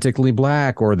authentically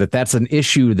black, or that's an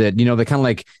issue that, they kind of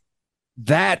like,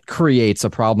 that creates a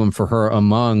problem for her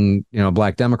among,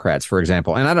 black Democrats, for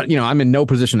example. And I don't, I'm in no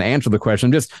position to answer the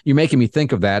question. You're making me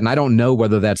think of that. And I don't know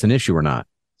whether that's an issue or not.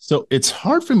 So it's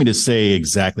hard for me to say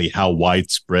exactly how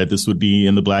widespread this would be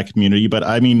in the black community. But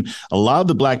I mean, a lot of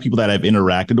the black people that I've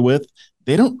interacted with,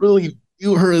 they don't really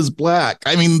view her as black.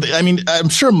 I mean, I'm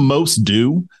sure most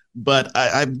do. But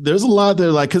there's a lot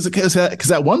that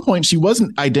because at one point she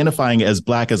wasn't identifying as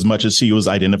black as much as she was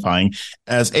identifying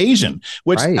as Asian,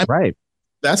 which right.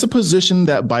 That's a position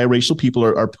that biracial people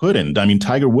are put in. I mean,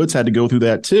 Tiger Woods had to go through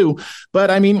that too. But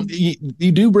I mean,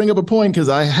 you do bring up a point, because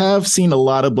I have seen a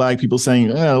lot of black people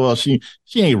saying, oh, well, she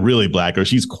ain't really black, or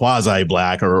she's quasi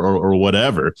black, or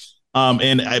whatever.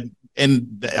 And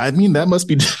I mean, that must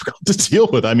be difficult to deal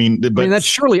with. But that's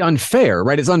surely unfair,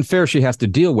 right? It's unfair she has to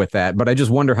deal with that. But I just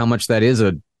wonder how much that is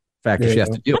a factor she has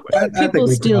to deal with. I think People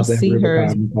we still crossed that see her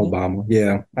Rubicon with Obama.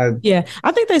 Yeah.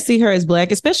 I think they see her as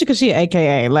black, especially because she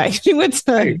AKA. Like she went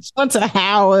to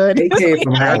Howard. AKA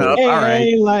from Howard. All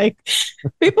right. Like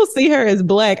people see her as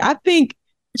black. I think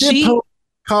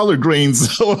collard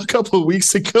greens a couple of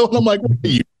weeks ago, and I'm like, what are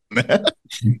you?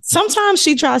 Sometimes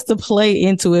she tries to play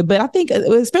into it, but I think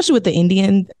especially with the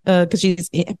Indian, because she's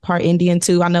part Indian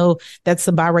too. I know that's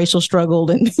a biracial struggle,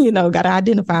 and got to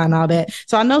identify and all that.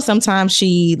 So I know sometimes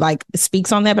she like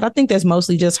speaks on that, but I think that's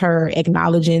mostly just her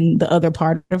acknowledging the other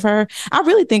part of her. I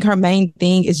really think her main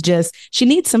thing is just she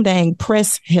needs some dang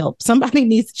press help.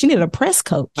 She needed a press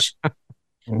coach.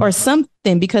 Or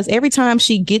something, because every time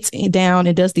she gets down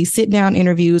and does these sit down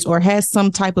interviews or has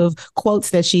some type of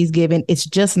quotes that she's given, it's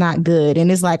just not good. And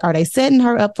it's like, are they setting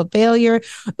her up for failure,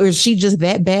 or is she just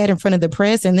that bad in front of the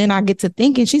press? And then I get to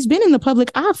thinking she's been in the public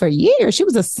eye for years. She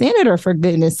was a senator, for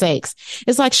goodness sakes.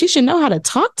 It's like she should know how to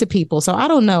talk to people. So I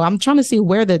don't know. I'm trying to see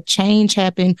where the change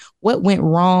happened, what went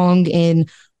wrong, and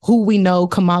who we know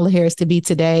Kamala Harris to be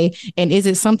today. And is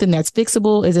it something that's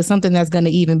fixable? Is it something that's going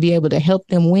to even be able to help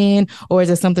them win? Or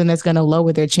is it something that's going to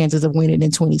lower their chances of winning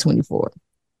in 2024?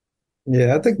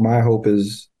 Yeah, I think my hope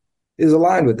is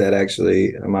aligned with that,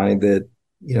 actually, Amani, that,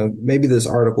 maybe this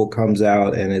article comes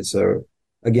out and it's a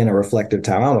reflective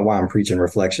time. I don't know why I'm preaching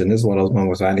reflection. This is one of those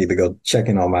moments where I need to go check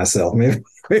in on myself. Maybe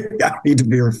I need to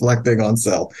be reflecting on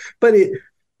self. But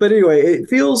anyway, it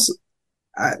feels,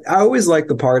 I always like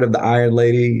the part of the Iron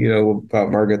Lady,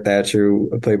 about Margaret Thatcher,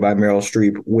 played by Meryl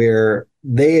Streep, where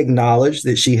they acknowledge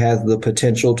that she has the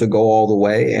potential to go all the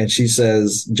way. And she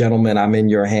says, gentlemen, I'm in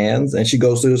your hands. And she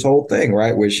goes through this whole thing,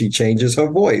 right, where she changes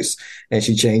her voice and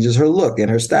she changes her look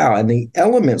and her style. And the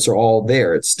elements are all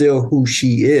there. It's still who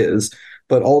she is.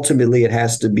 But ultimately, it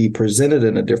has to be presented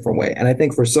in a different way. And I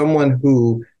think for someone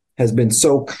who has been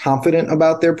so confident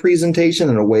about their presentation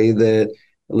in a way that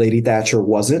Lady Thatcher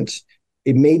wasn't,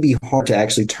 it may be hard to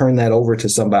actually turn that over to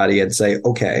somebody and say,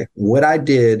 okay, what I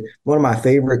did, one of my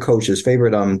favorite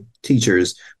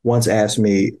teachers once asked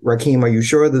me, Rakeem, are you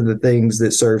sure that the things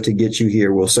that serve to get you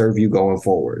here will serve you going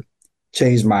forward?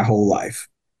 Changed my whole life,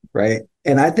 right?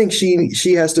 And I think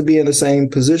she has to be in the same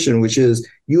position, which is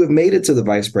you have made it to the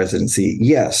vice presidency.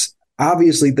 Yes,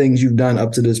 obviously things you've done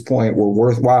up to this point were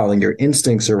worthwhile and your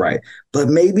instincts are right. But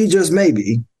maybe, just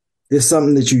maybe, there's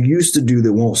something that you used to do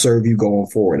that won't serve you going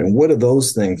forward. And what are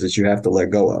those things that you have to let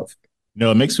go of?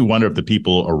 It makes me wonder if the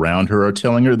people around her are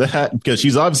telling her that, because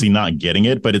she's obviously not getting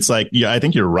it. But it's like, yeah, I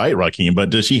think you're right, Rakeem. But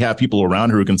does she have people around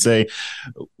her who can say,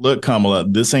 look, Kamala,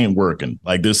 this ain't working.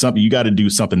 Like, there's something, you got to do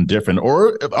something different.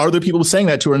 Or are there people saying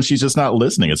that to her and she's just not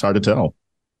listening? It's hard to tell.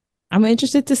 I'm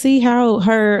interested to see how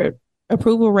her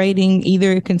approval rating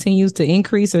either continues to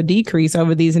increase or decrease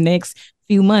over these next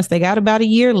few months. They got about a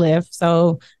year left.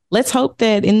 So let's hope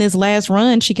that in this last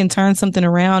run, she can turn something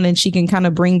around and she can kind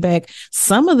of bring back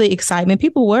some of the excitement.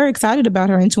 People were excited about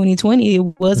her in 2020. It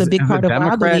was a big part of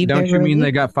why I believe. Don't you mean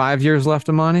they got 5 years left,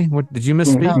 Amani? What did you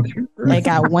misspeak? No, they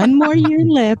got one more year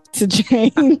left to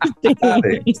change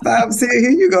things. Stop. See,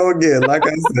 here you go again. Like I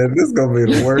said, this is going to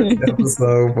be the worst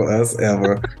episode for us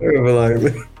ever. We're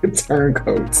like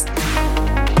turncoats.